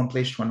change from one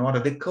place to another,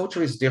 the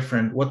culture is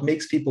different. What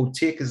makes people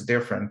tick is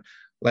different.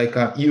 Like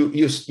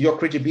your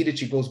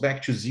credibility goes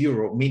back to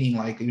zero, meaning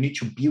like you need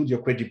to build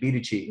your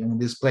credibility in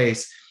this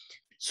place.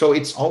 So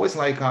it's always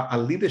like a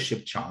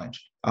leadership challenge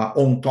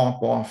on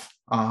top of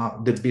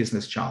the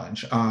business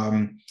challenge.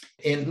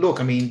 And look,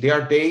 I mean, there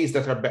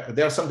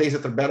are some days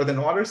that are better than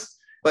others,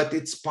 but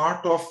it's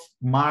part of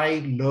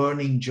my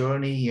learning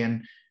journey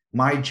and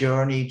my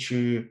journey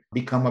to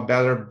become a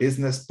better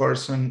business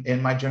person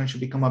and my journey to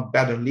become a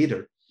better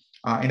leader.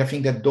 And I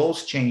think that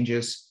those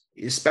changes,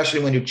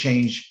 especially when you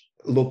change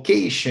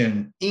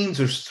location,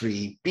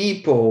 industry,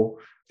 people,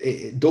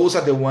 those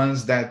are the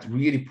ones that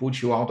really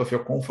put you out of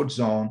your comfort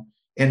zone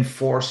and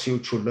force you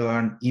to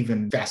learn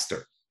even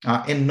faster.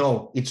 And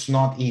no, it's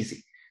not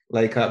easy.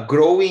 Like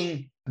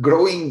growing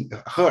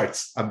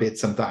hurts a bit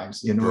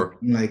sometimes, Sure.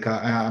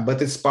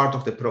 but it's part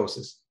of the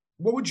process.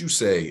 What would you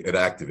say at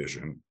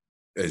Activision,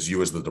 as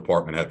you as the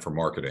department head for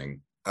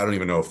marketing? I don't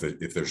even know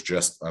if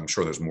there's I'm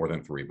sure there's more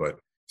than three, but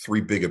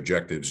three big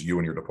objectives you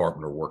and your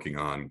department are working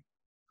on,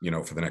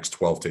 for the next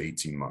 12 to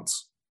 18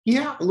 months.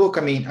 Yeah, look,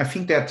 I mean, I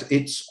think that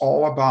it's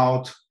all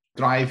about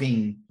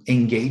driving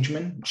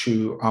engagement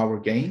to our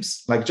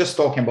games, like just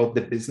talking about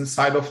the business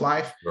side of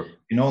life. Sure.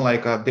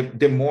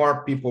 The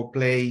more people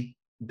play,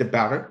 the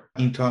better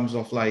in terms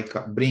of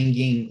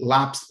bringing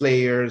lapsed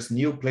players,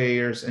 new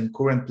players, and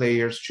current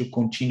players to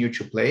continue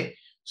to play.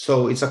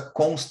 So it's a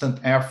constant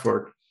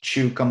effort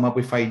to come up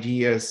with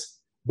ideas,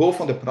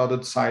 both on the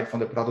product side, from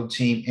the product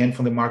team, and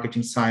from the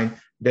marketing side,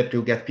 that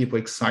will get people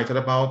excited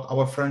about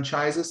our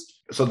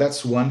franchises. So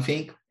that's one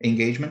thing,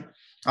 engagement.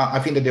 I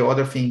think that the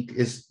other thing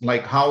is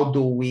how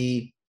do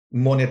we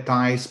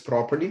monetize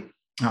properly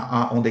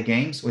on the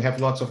games? We have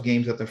lots of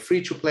games that are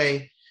free to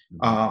play.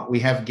 We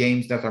have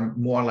games that are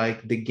more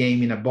like the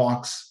game in a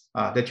box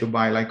that you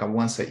buy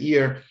once a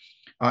year.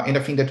 And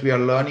I think that we are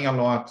learning a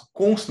lot,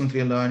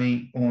 constantly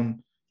learning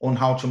on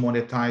how to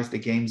monetize the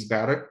games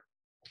better.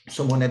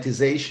 So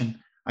monetization,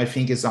 I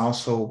think, is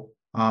also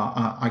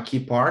a key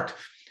part.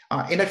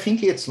 And I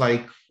think it's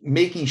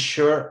making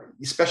sure,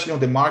 especially on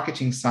the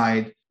marketing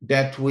side,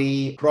 that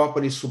we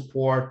properly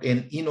support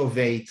and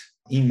innovate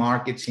in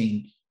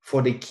marketing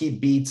for the key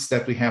beats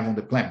that we have on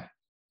the plan.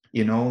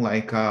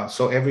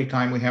 So every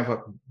time we have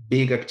a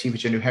big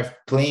activity, and you have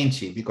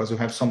plenty because you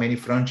have so many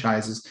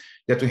franchises,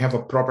 that we have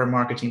a proper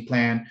marketing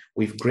plan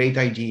with great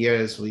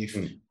ideas, with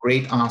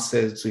great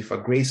assets, with a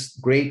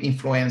great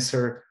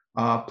influencer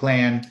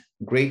plan,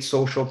 great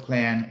social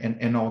plan,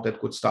 and all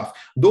that good stuff.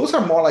 Those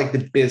are more like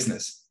the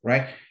business,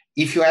 right?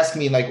 If you ask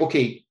me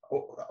okay,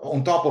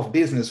 on top of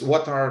business,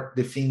 what are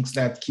the things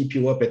that keep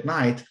you up at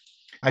night?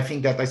 I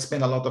think that I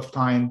spend a lot of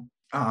time,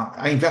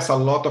 I invest a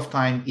lot of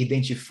time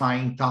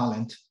identifying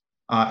talent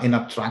and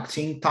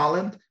attracting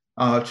talent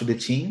to the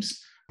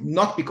teams,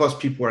 not because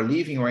people are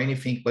leaving or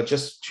anything, but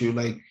just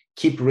to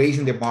keep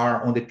raising the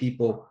bar on the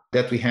people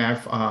that we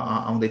have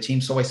on the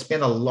team. So I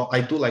spend a lot,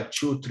 I do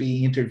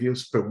 2-3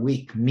 interviews per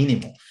week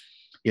minimum,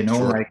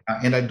 Sure.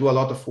 And I do a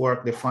lot of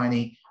work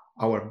defining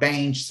our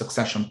bench,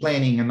 succession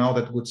planning, and all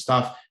that good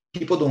stuff.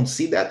 People don't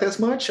see that as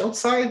much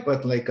outside,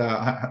 but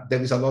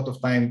there is a lot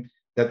of time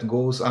that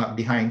goes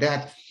behind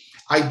that.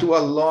 I do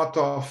a lot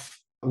of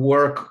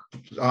work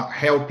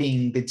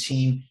helping the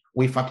team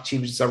with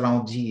activities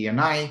around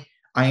DE&I.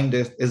 I am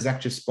the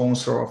executive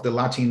sponsor of the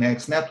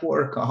Latinx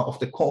network of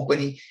the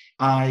company.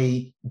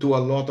 I do a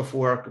lot of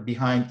work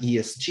behind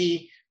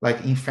ESG.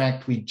 In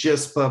fact, we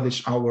just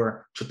published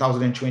our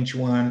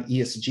 2021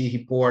 ESG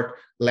report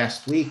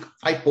last week.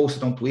 I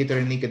posted on Twitter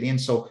and LinkedIn.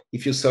 So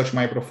if you search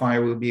my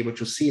profile, you'll be able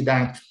to see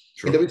that.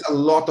 Sure. And there is a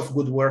lot of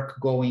good work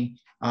going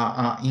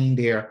in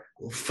there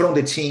from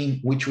the team,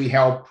 which we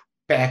help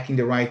pack in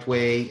the right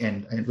way.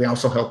 And we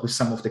also help with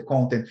some of the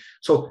content.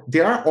 So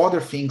there are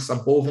other things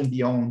above and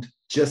beyond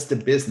just the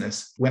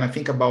business. When I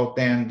think about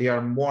them, they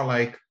are more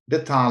like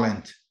the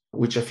talent,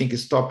 which I think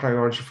is top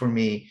priority for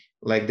me,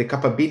 the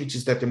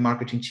capabilities that the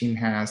marketing team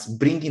has,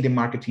 bringing the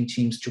marketing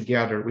teams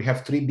together. We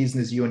have 3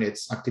 business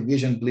units,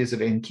 Activision,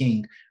 Blizzard, and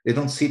King. They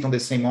don't sit on the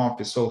same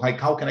office. So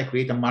how can I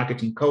create a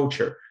marketing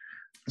culture?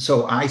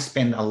 So I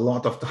spend a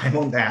lot of time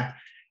on that.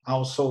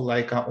 Also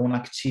on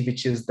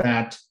activities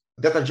that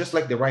are just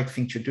the right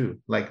thing to do,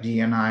 like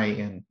D&I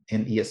and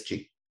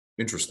ESG.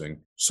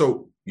 Interesting.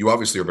 So you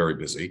obviously are very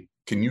busy.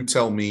 Can you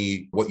tell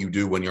me what you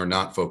do when you're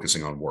not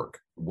focusing on work?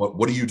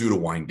 What do you do to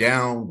wind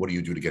down? What do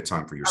you do to get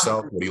time for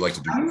yourself? What do you like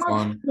to do for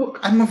fun? Look,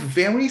 I'm a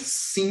very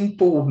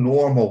simple,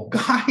 normal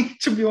guy,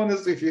 to be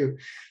honest with you.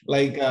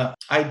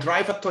 I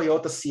drive a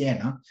Toyota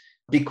Sienna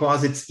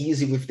because it's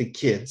easy with the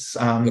kids. The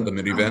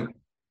minivan?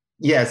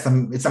 Yes,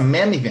 it's a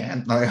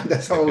minivan.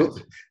 That's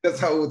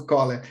how I would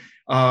call it.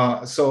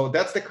 So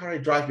that's the car I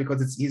drive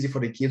because it's easy for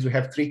the kids. We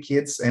have 3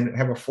 kids and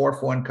have a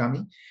 4th one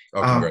coming.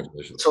 Oh,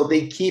 congratulations. So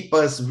they keep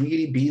us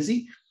really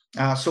busy.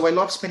 So I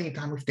love spending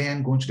time with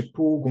them, going to the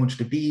pool, going to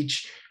the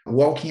beach,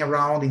 walking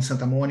around in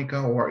Santa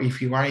Monica, or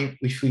if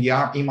we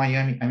are in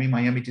Miami, I'm in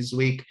Miami this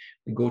week.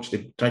 We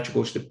try to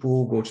go to the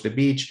pool, go to the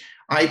beach.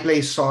 I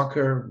play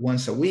soccer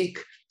once a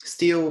week.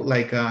 Still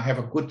like have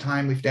a good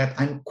time with that.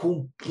 I'm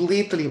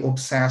completely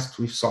obsessed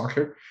with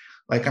soccer.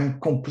 Like I'm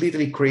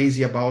completely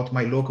crazy about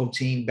my local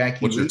team back in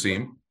What's your Rio.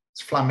 team?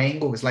 It's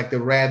Flamengo. It's like the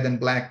red and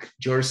black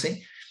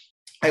jersey.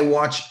 I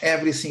watch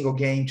every single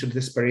game to the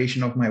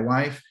desperation of my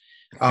wife.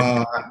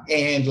 Uh,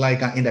 and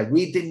I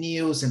read the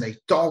news and I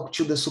talk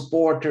to the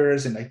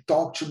supporters and I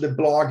talk to the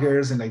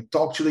bloggers and I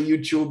talk to the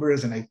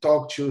YouTubers and I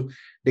talk to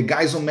the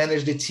guys who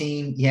manage the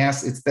team.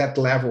 Yes, it's that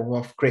level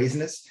of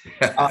craziness.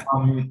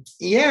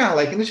 Yeah,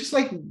 like, and it's just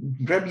like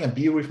grabbing a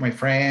beer with my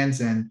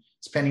friends and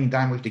spending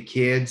time with the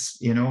kids,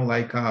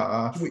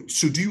 Wait,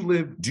 so do you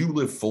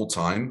live full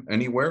time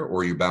anywhere,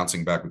 or are you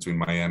bouncing back between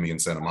Miami and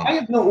Santa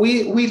Monica? I know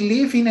we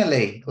live in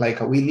LA,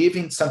 like we live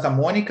in Santa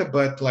Monica,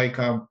 but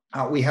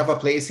we have a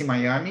place in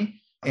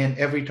Miami, and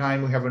every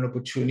time we have an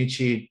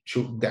opportunity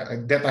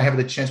that I have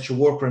the chance to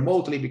work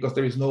remotely because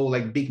there is no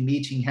like big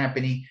meeting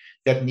happening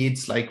that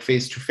needs like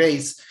face to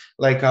face.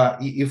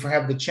 If I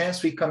have the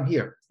chance, we come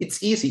here.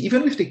 It's easy,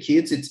 even with the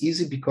kids. It's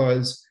easy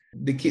because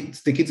the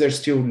kids are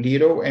still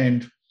little,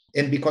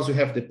 and because we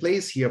have the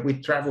place here, we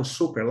travel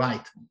super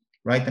light,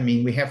 right? I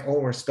mean, we have all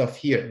our stuff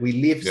here. We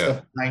leave Yeah.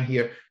 stuff behind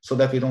here so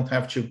that we don't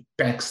have to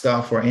pack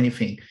stuff or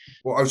anything.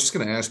 Well, I was just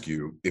going to ask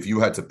you if you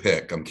had to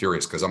pick. I'm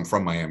curious because I'm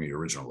from Miami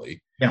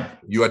originally. Yeah.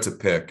 You had to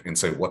pick and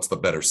say, what's the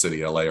better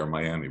city, LA or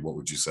Miami? What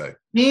would you say?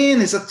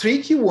 Man, it's a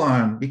tricky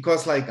one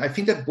because like I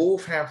think that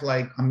both have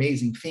like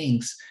amazing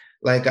things.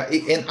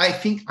 And I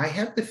think I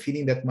have the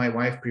feeling that my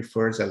wife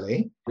prefers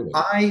LA. Really?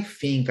 I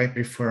think I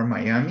prefer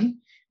Miami,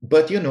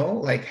 but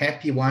like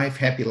happy wife,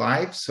 happy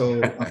life.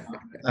 So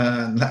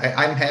I'm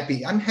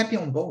happy. I'm happy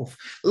on both.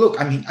 Look,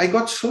 I mean, I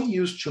got so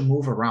used to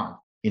move around.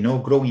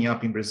 Growing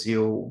up in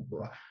Brazil,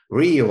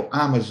 Rio,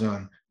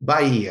 Amazon,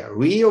 Bahia,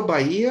 Rio,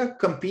 Bahia,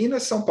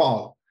 Campinas, São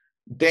Paulo.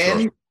 Sure.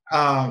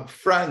 Then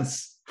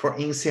France for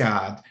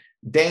INSEAD,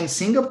 then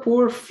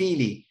Singapore,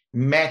 Philly,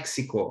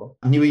 Mexico,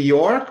 New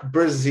York,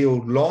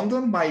 Brazil,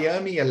 London,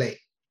 Miami, LA.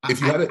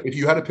 If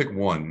you had to pick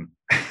one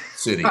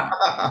city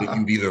that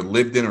you've either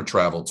lived in or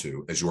traveled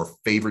to as your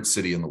favorite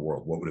city in the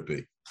world, what would it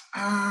be?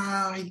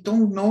 I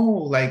don't know.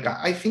 Like,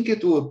 I think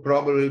it would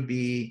probably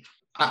be.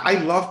 I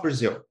love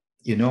Brazil,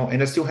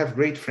 and I still have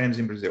great friends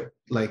in Brazil.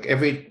 Like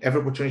every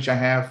opportunity I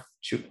have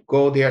to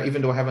go there,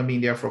 even though I haven't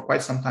been there for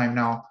quite some time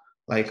now.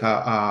 Like,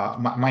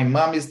 my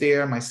mom is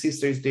there, my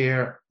sister is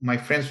there, my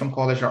friends from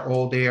college are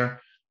all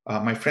there,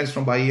 my friends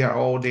from Bahia are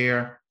all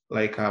there.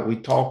 Like, we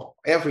talk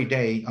every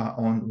day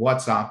on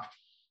WhatsApp,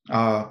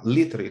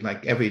 literally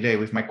like every day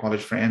with my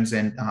college friends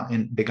and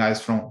the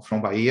guys from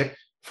Bahia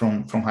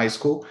from high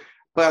school.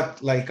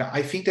 But like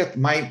I think that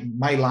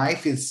my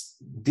life is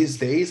these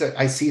days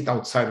I see it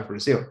outside of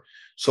Brazil.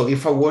 So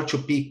if I were to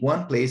pick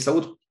one place, I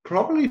would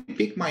probably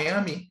pick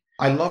Miami.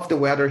 I love the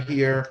weather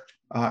here.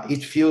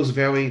 It feels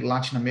very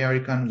Latin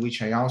American,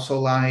 which I also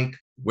like.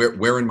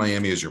 Where in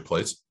Miami is your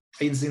place?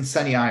 It's in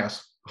Sunny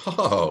Isles.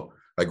 Oh,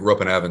 I grew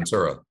up in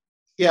Aventura.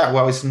 Yeah,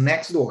 well, it's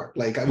next door.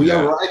 Like we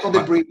Yeah. are right on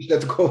the bridge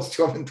that goes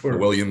to The Aventura.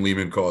 William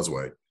Lehman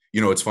Causeway.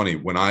 It's funny.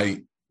 When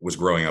I was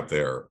growing up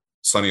there,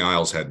 Sunny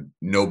Isles had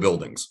no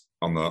buildings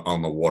on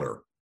the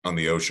water, on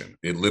the ocean.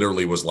 It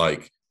literally was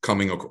like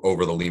coming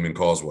over the Lehman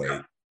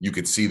Causeway. You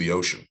could see the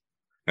ocean,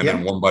 and then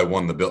Yeah, one by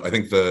one, I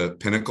think the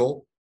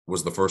Pinnacle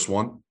was the first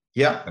one,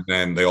 yeah, and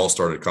then they all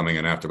started coming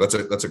in after.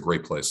 That's a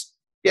great place.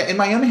 yeah. And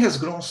Miami has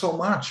grown so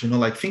much.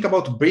 Like think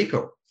about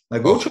Brickell.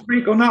 Like go Oh, to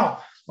Brickell now.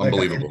 Like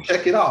unbelievable.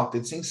 check it out.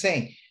 It's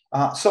insane.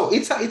 So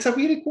it's a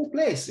really cool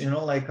place. And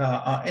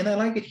I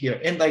like it here.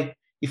 And like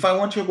if I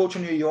want to go to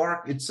New York,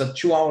 it's a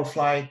 2-hour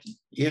flight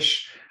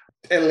ish.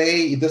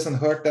 LA, it doesn't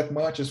hurt that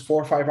much. It's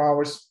 4 or 5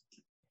 hours.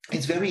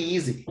 It's very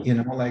easy.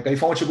 Like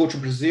if I want to go to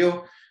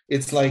Brazil,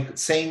 it's like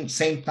same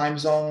time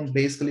zone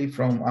basically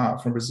from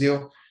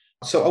Brazil.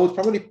 So I would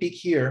probably pick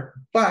here,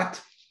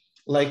 but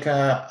like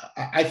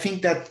I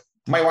think that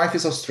my wife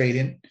is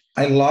Australian.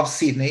 I love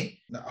Sydney.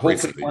 Great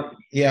Hopefully,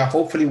 city.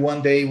 hopefully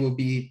one day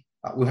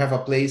we'll have a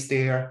place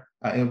there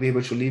and we'll be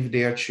able to live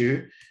there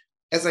too.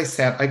 As I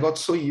said, I got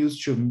so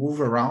used to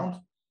move around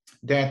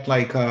that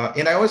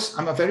and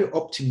I'm a very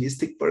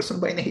optimistic person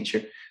by nature.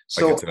 I can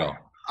So tell.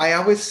 I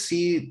always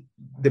see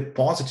the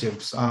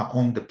positives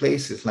on the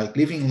places. Like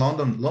living in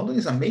London. London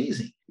is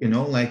amazing.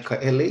 Like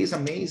LA is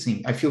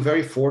amazing. I feel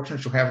very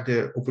fortunate to have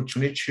the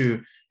opportunity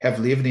to have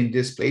lived in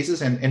these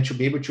places and to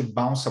be able to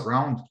bounce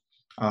around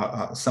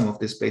some of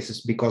these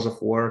places because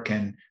of work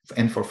and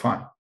for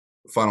fun.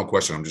 Final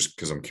question. I'm just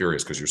because I'm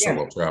curious because you're so Yeah.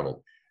 well traveled.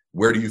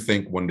 Where do you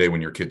think one day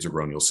when your kids are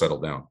grown, you'll settle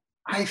down?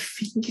 I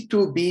think it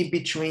will be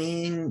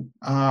between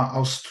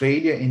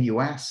Australia and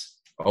US.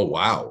 Oh,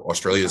 wow.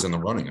 Australia's in the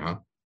running, huh?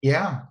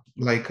 Yeah,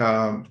 like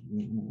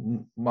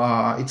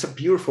it's a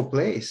beautiful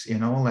place,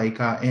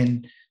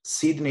 and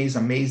Sydney is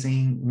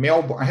amazing.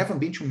 Melbourne, I haven't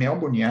been to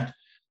Melbourne yet,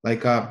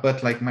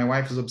 but like my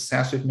wife is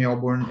obsessed with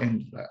Melbourne, and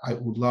I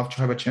would love to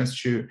have a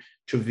chance to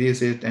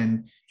visit,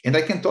 and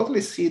I can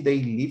totally see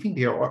they living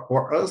there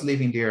or us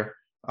living there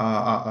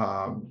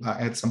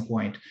at some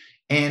point.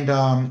 And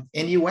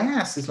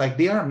US is like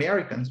they are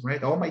Americans,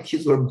 right? All my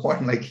kids were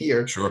born like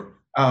here. Sure.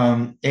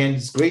 And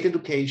it's great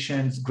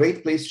education, it's a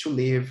great place to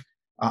live.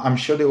 I'm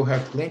sure they will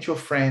have plenty of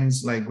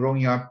friends like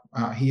growing up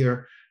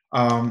here.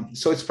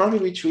 So it's probably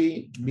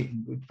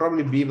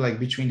be like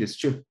between these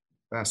two.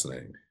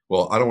 Fascinating.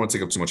 Well, I don't want to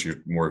take up too much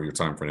more of your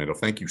time, Fernando.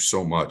 Thank you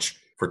so much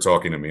for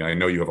talking to me. I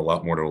know you have a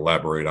lot more to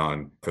elaborate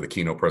on for the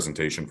keynote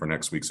presentation for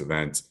next week's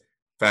event.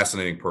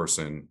 Fascinating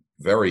person,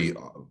 very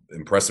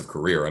impressive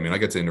career. I mean, I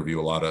get to interview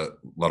a lot of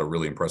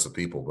really impressive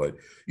people, but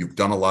you've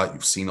done a lot,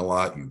 you've seen a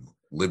lot, you've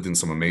lived in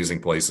some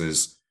amazing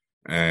places,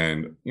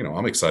 and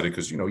I'm excited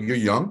because you're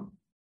young.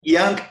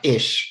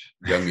 Youngish.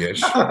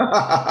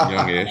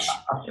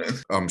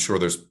 I'm sure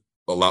there's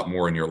a lot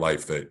more in your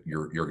life that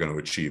you're going to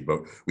achieve,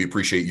 but we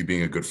appreciate you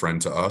being a good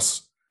friend to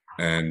us.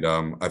 And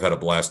I've had a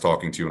blast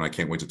talking to you, and I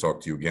can't wait to talk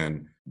to you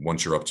again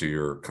once you're up to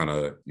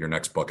your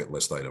next bucket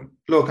list item.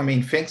 Look, I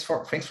mean, thanks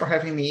for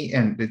having me,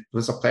 and it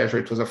was a pleasure.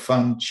 It was a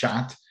fun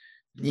chat.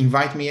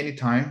 Invite me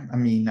anytime. I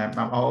mean,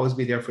 I'll always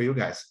be there for you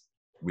guys.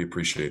 We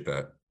appreciate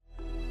that.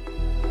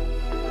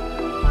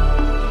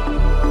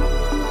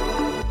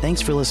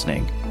 Thanks for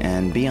listening,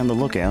 and be on the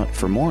lookout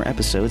for more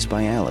episodes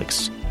by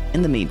Alex.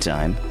 In the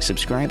meantime,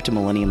 subscribe to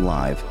Millennium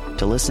Live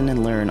to listen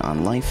and learn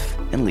on life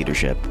and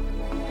leadership.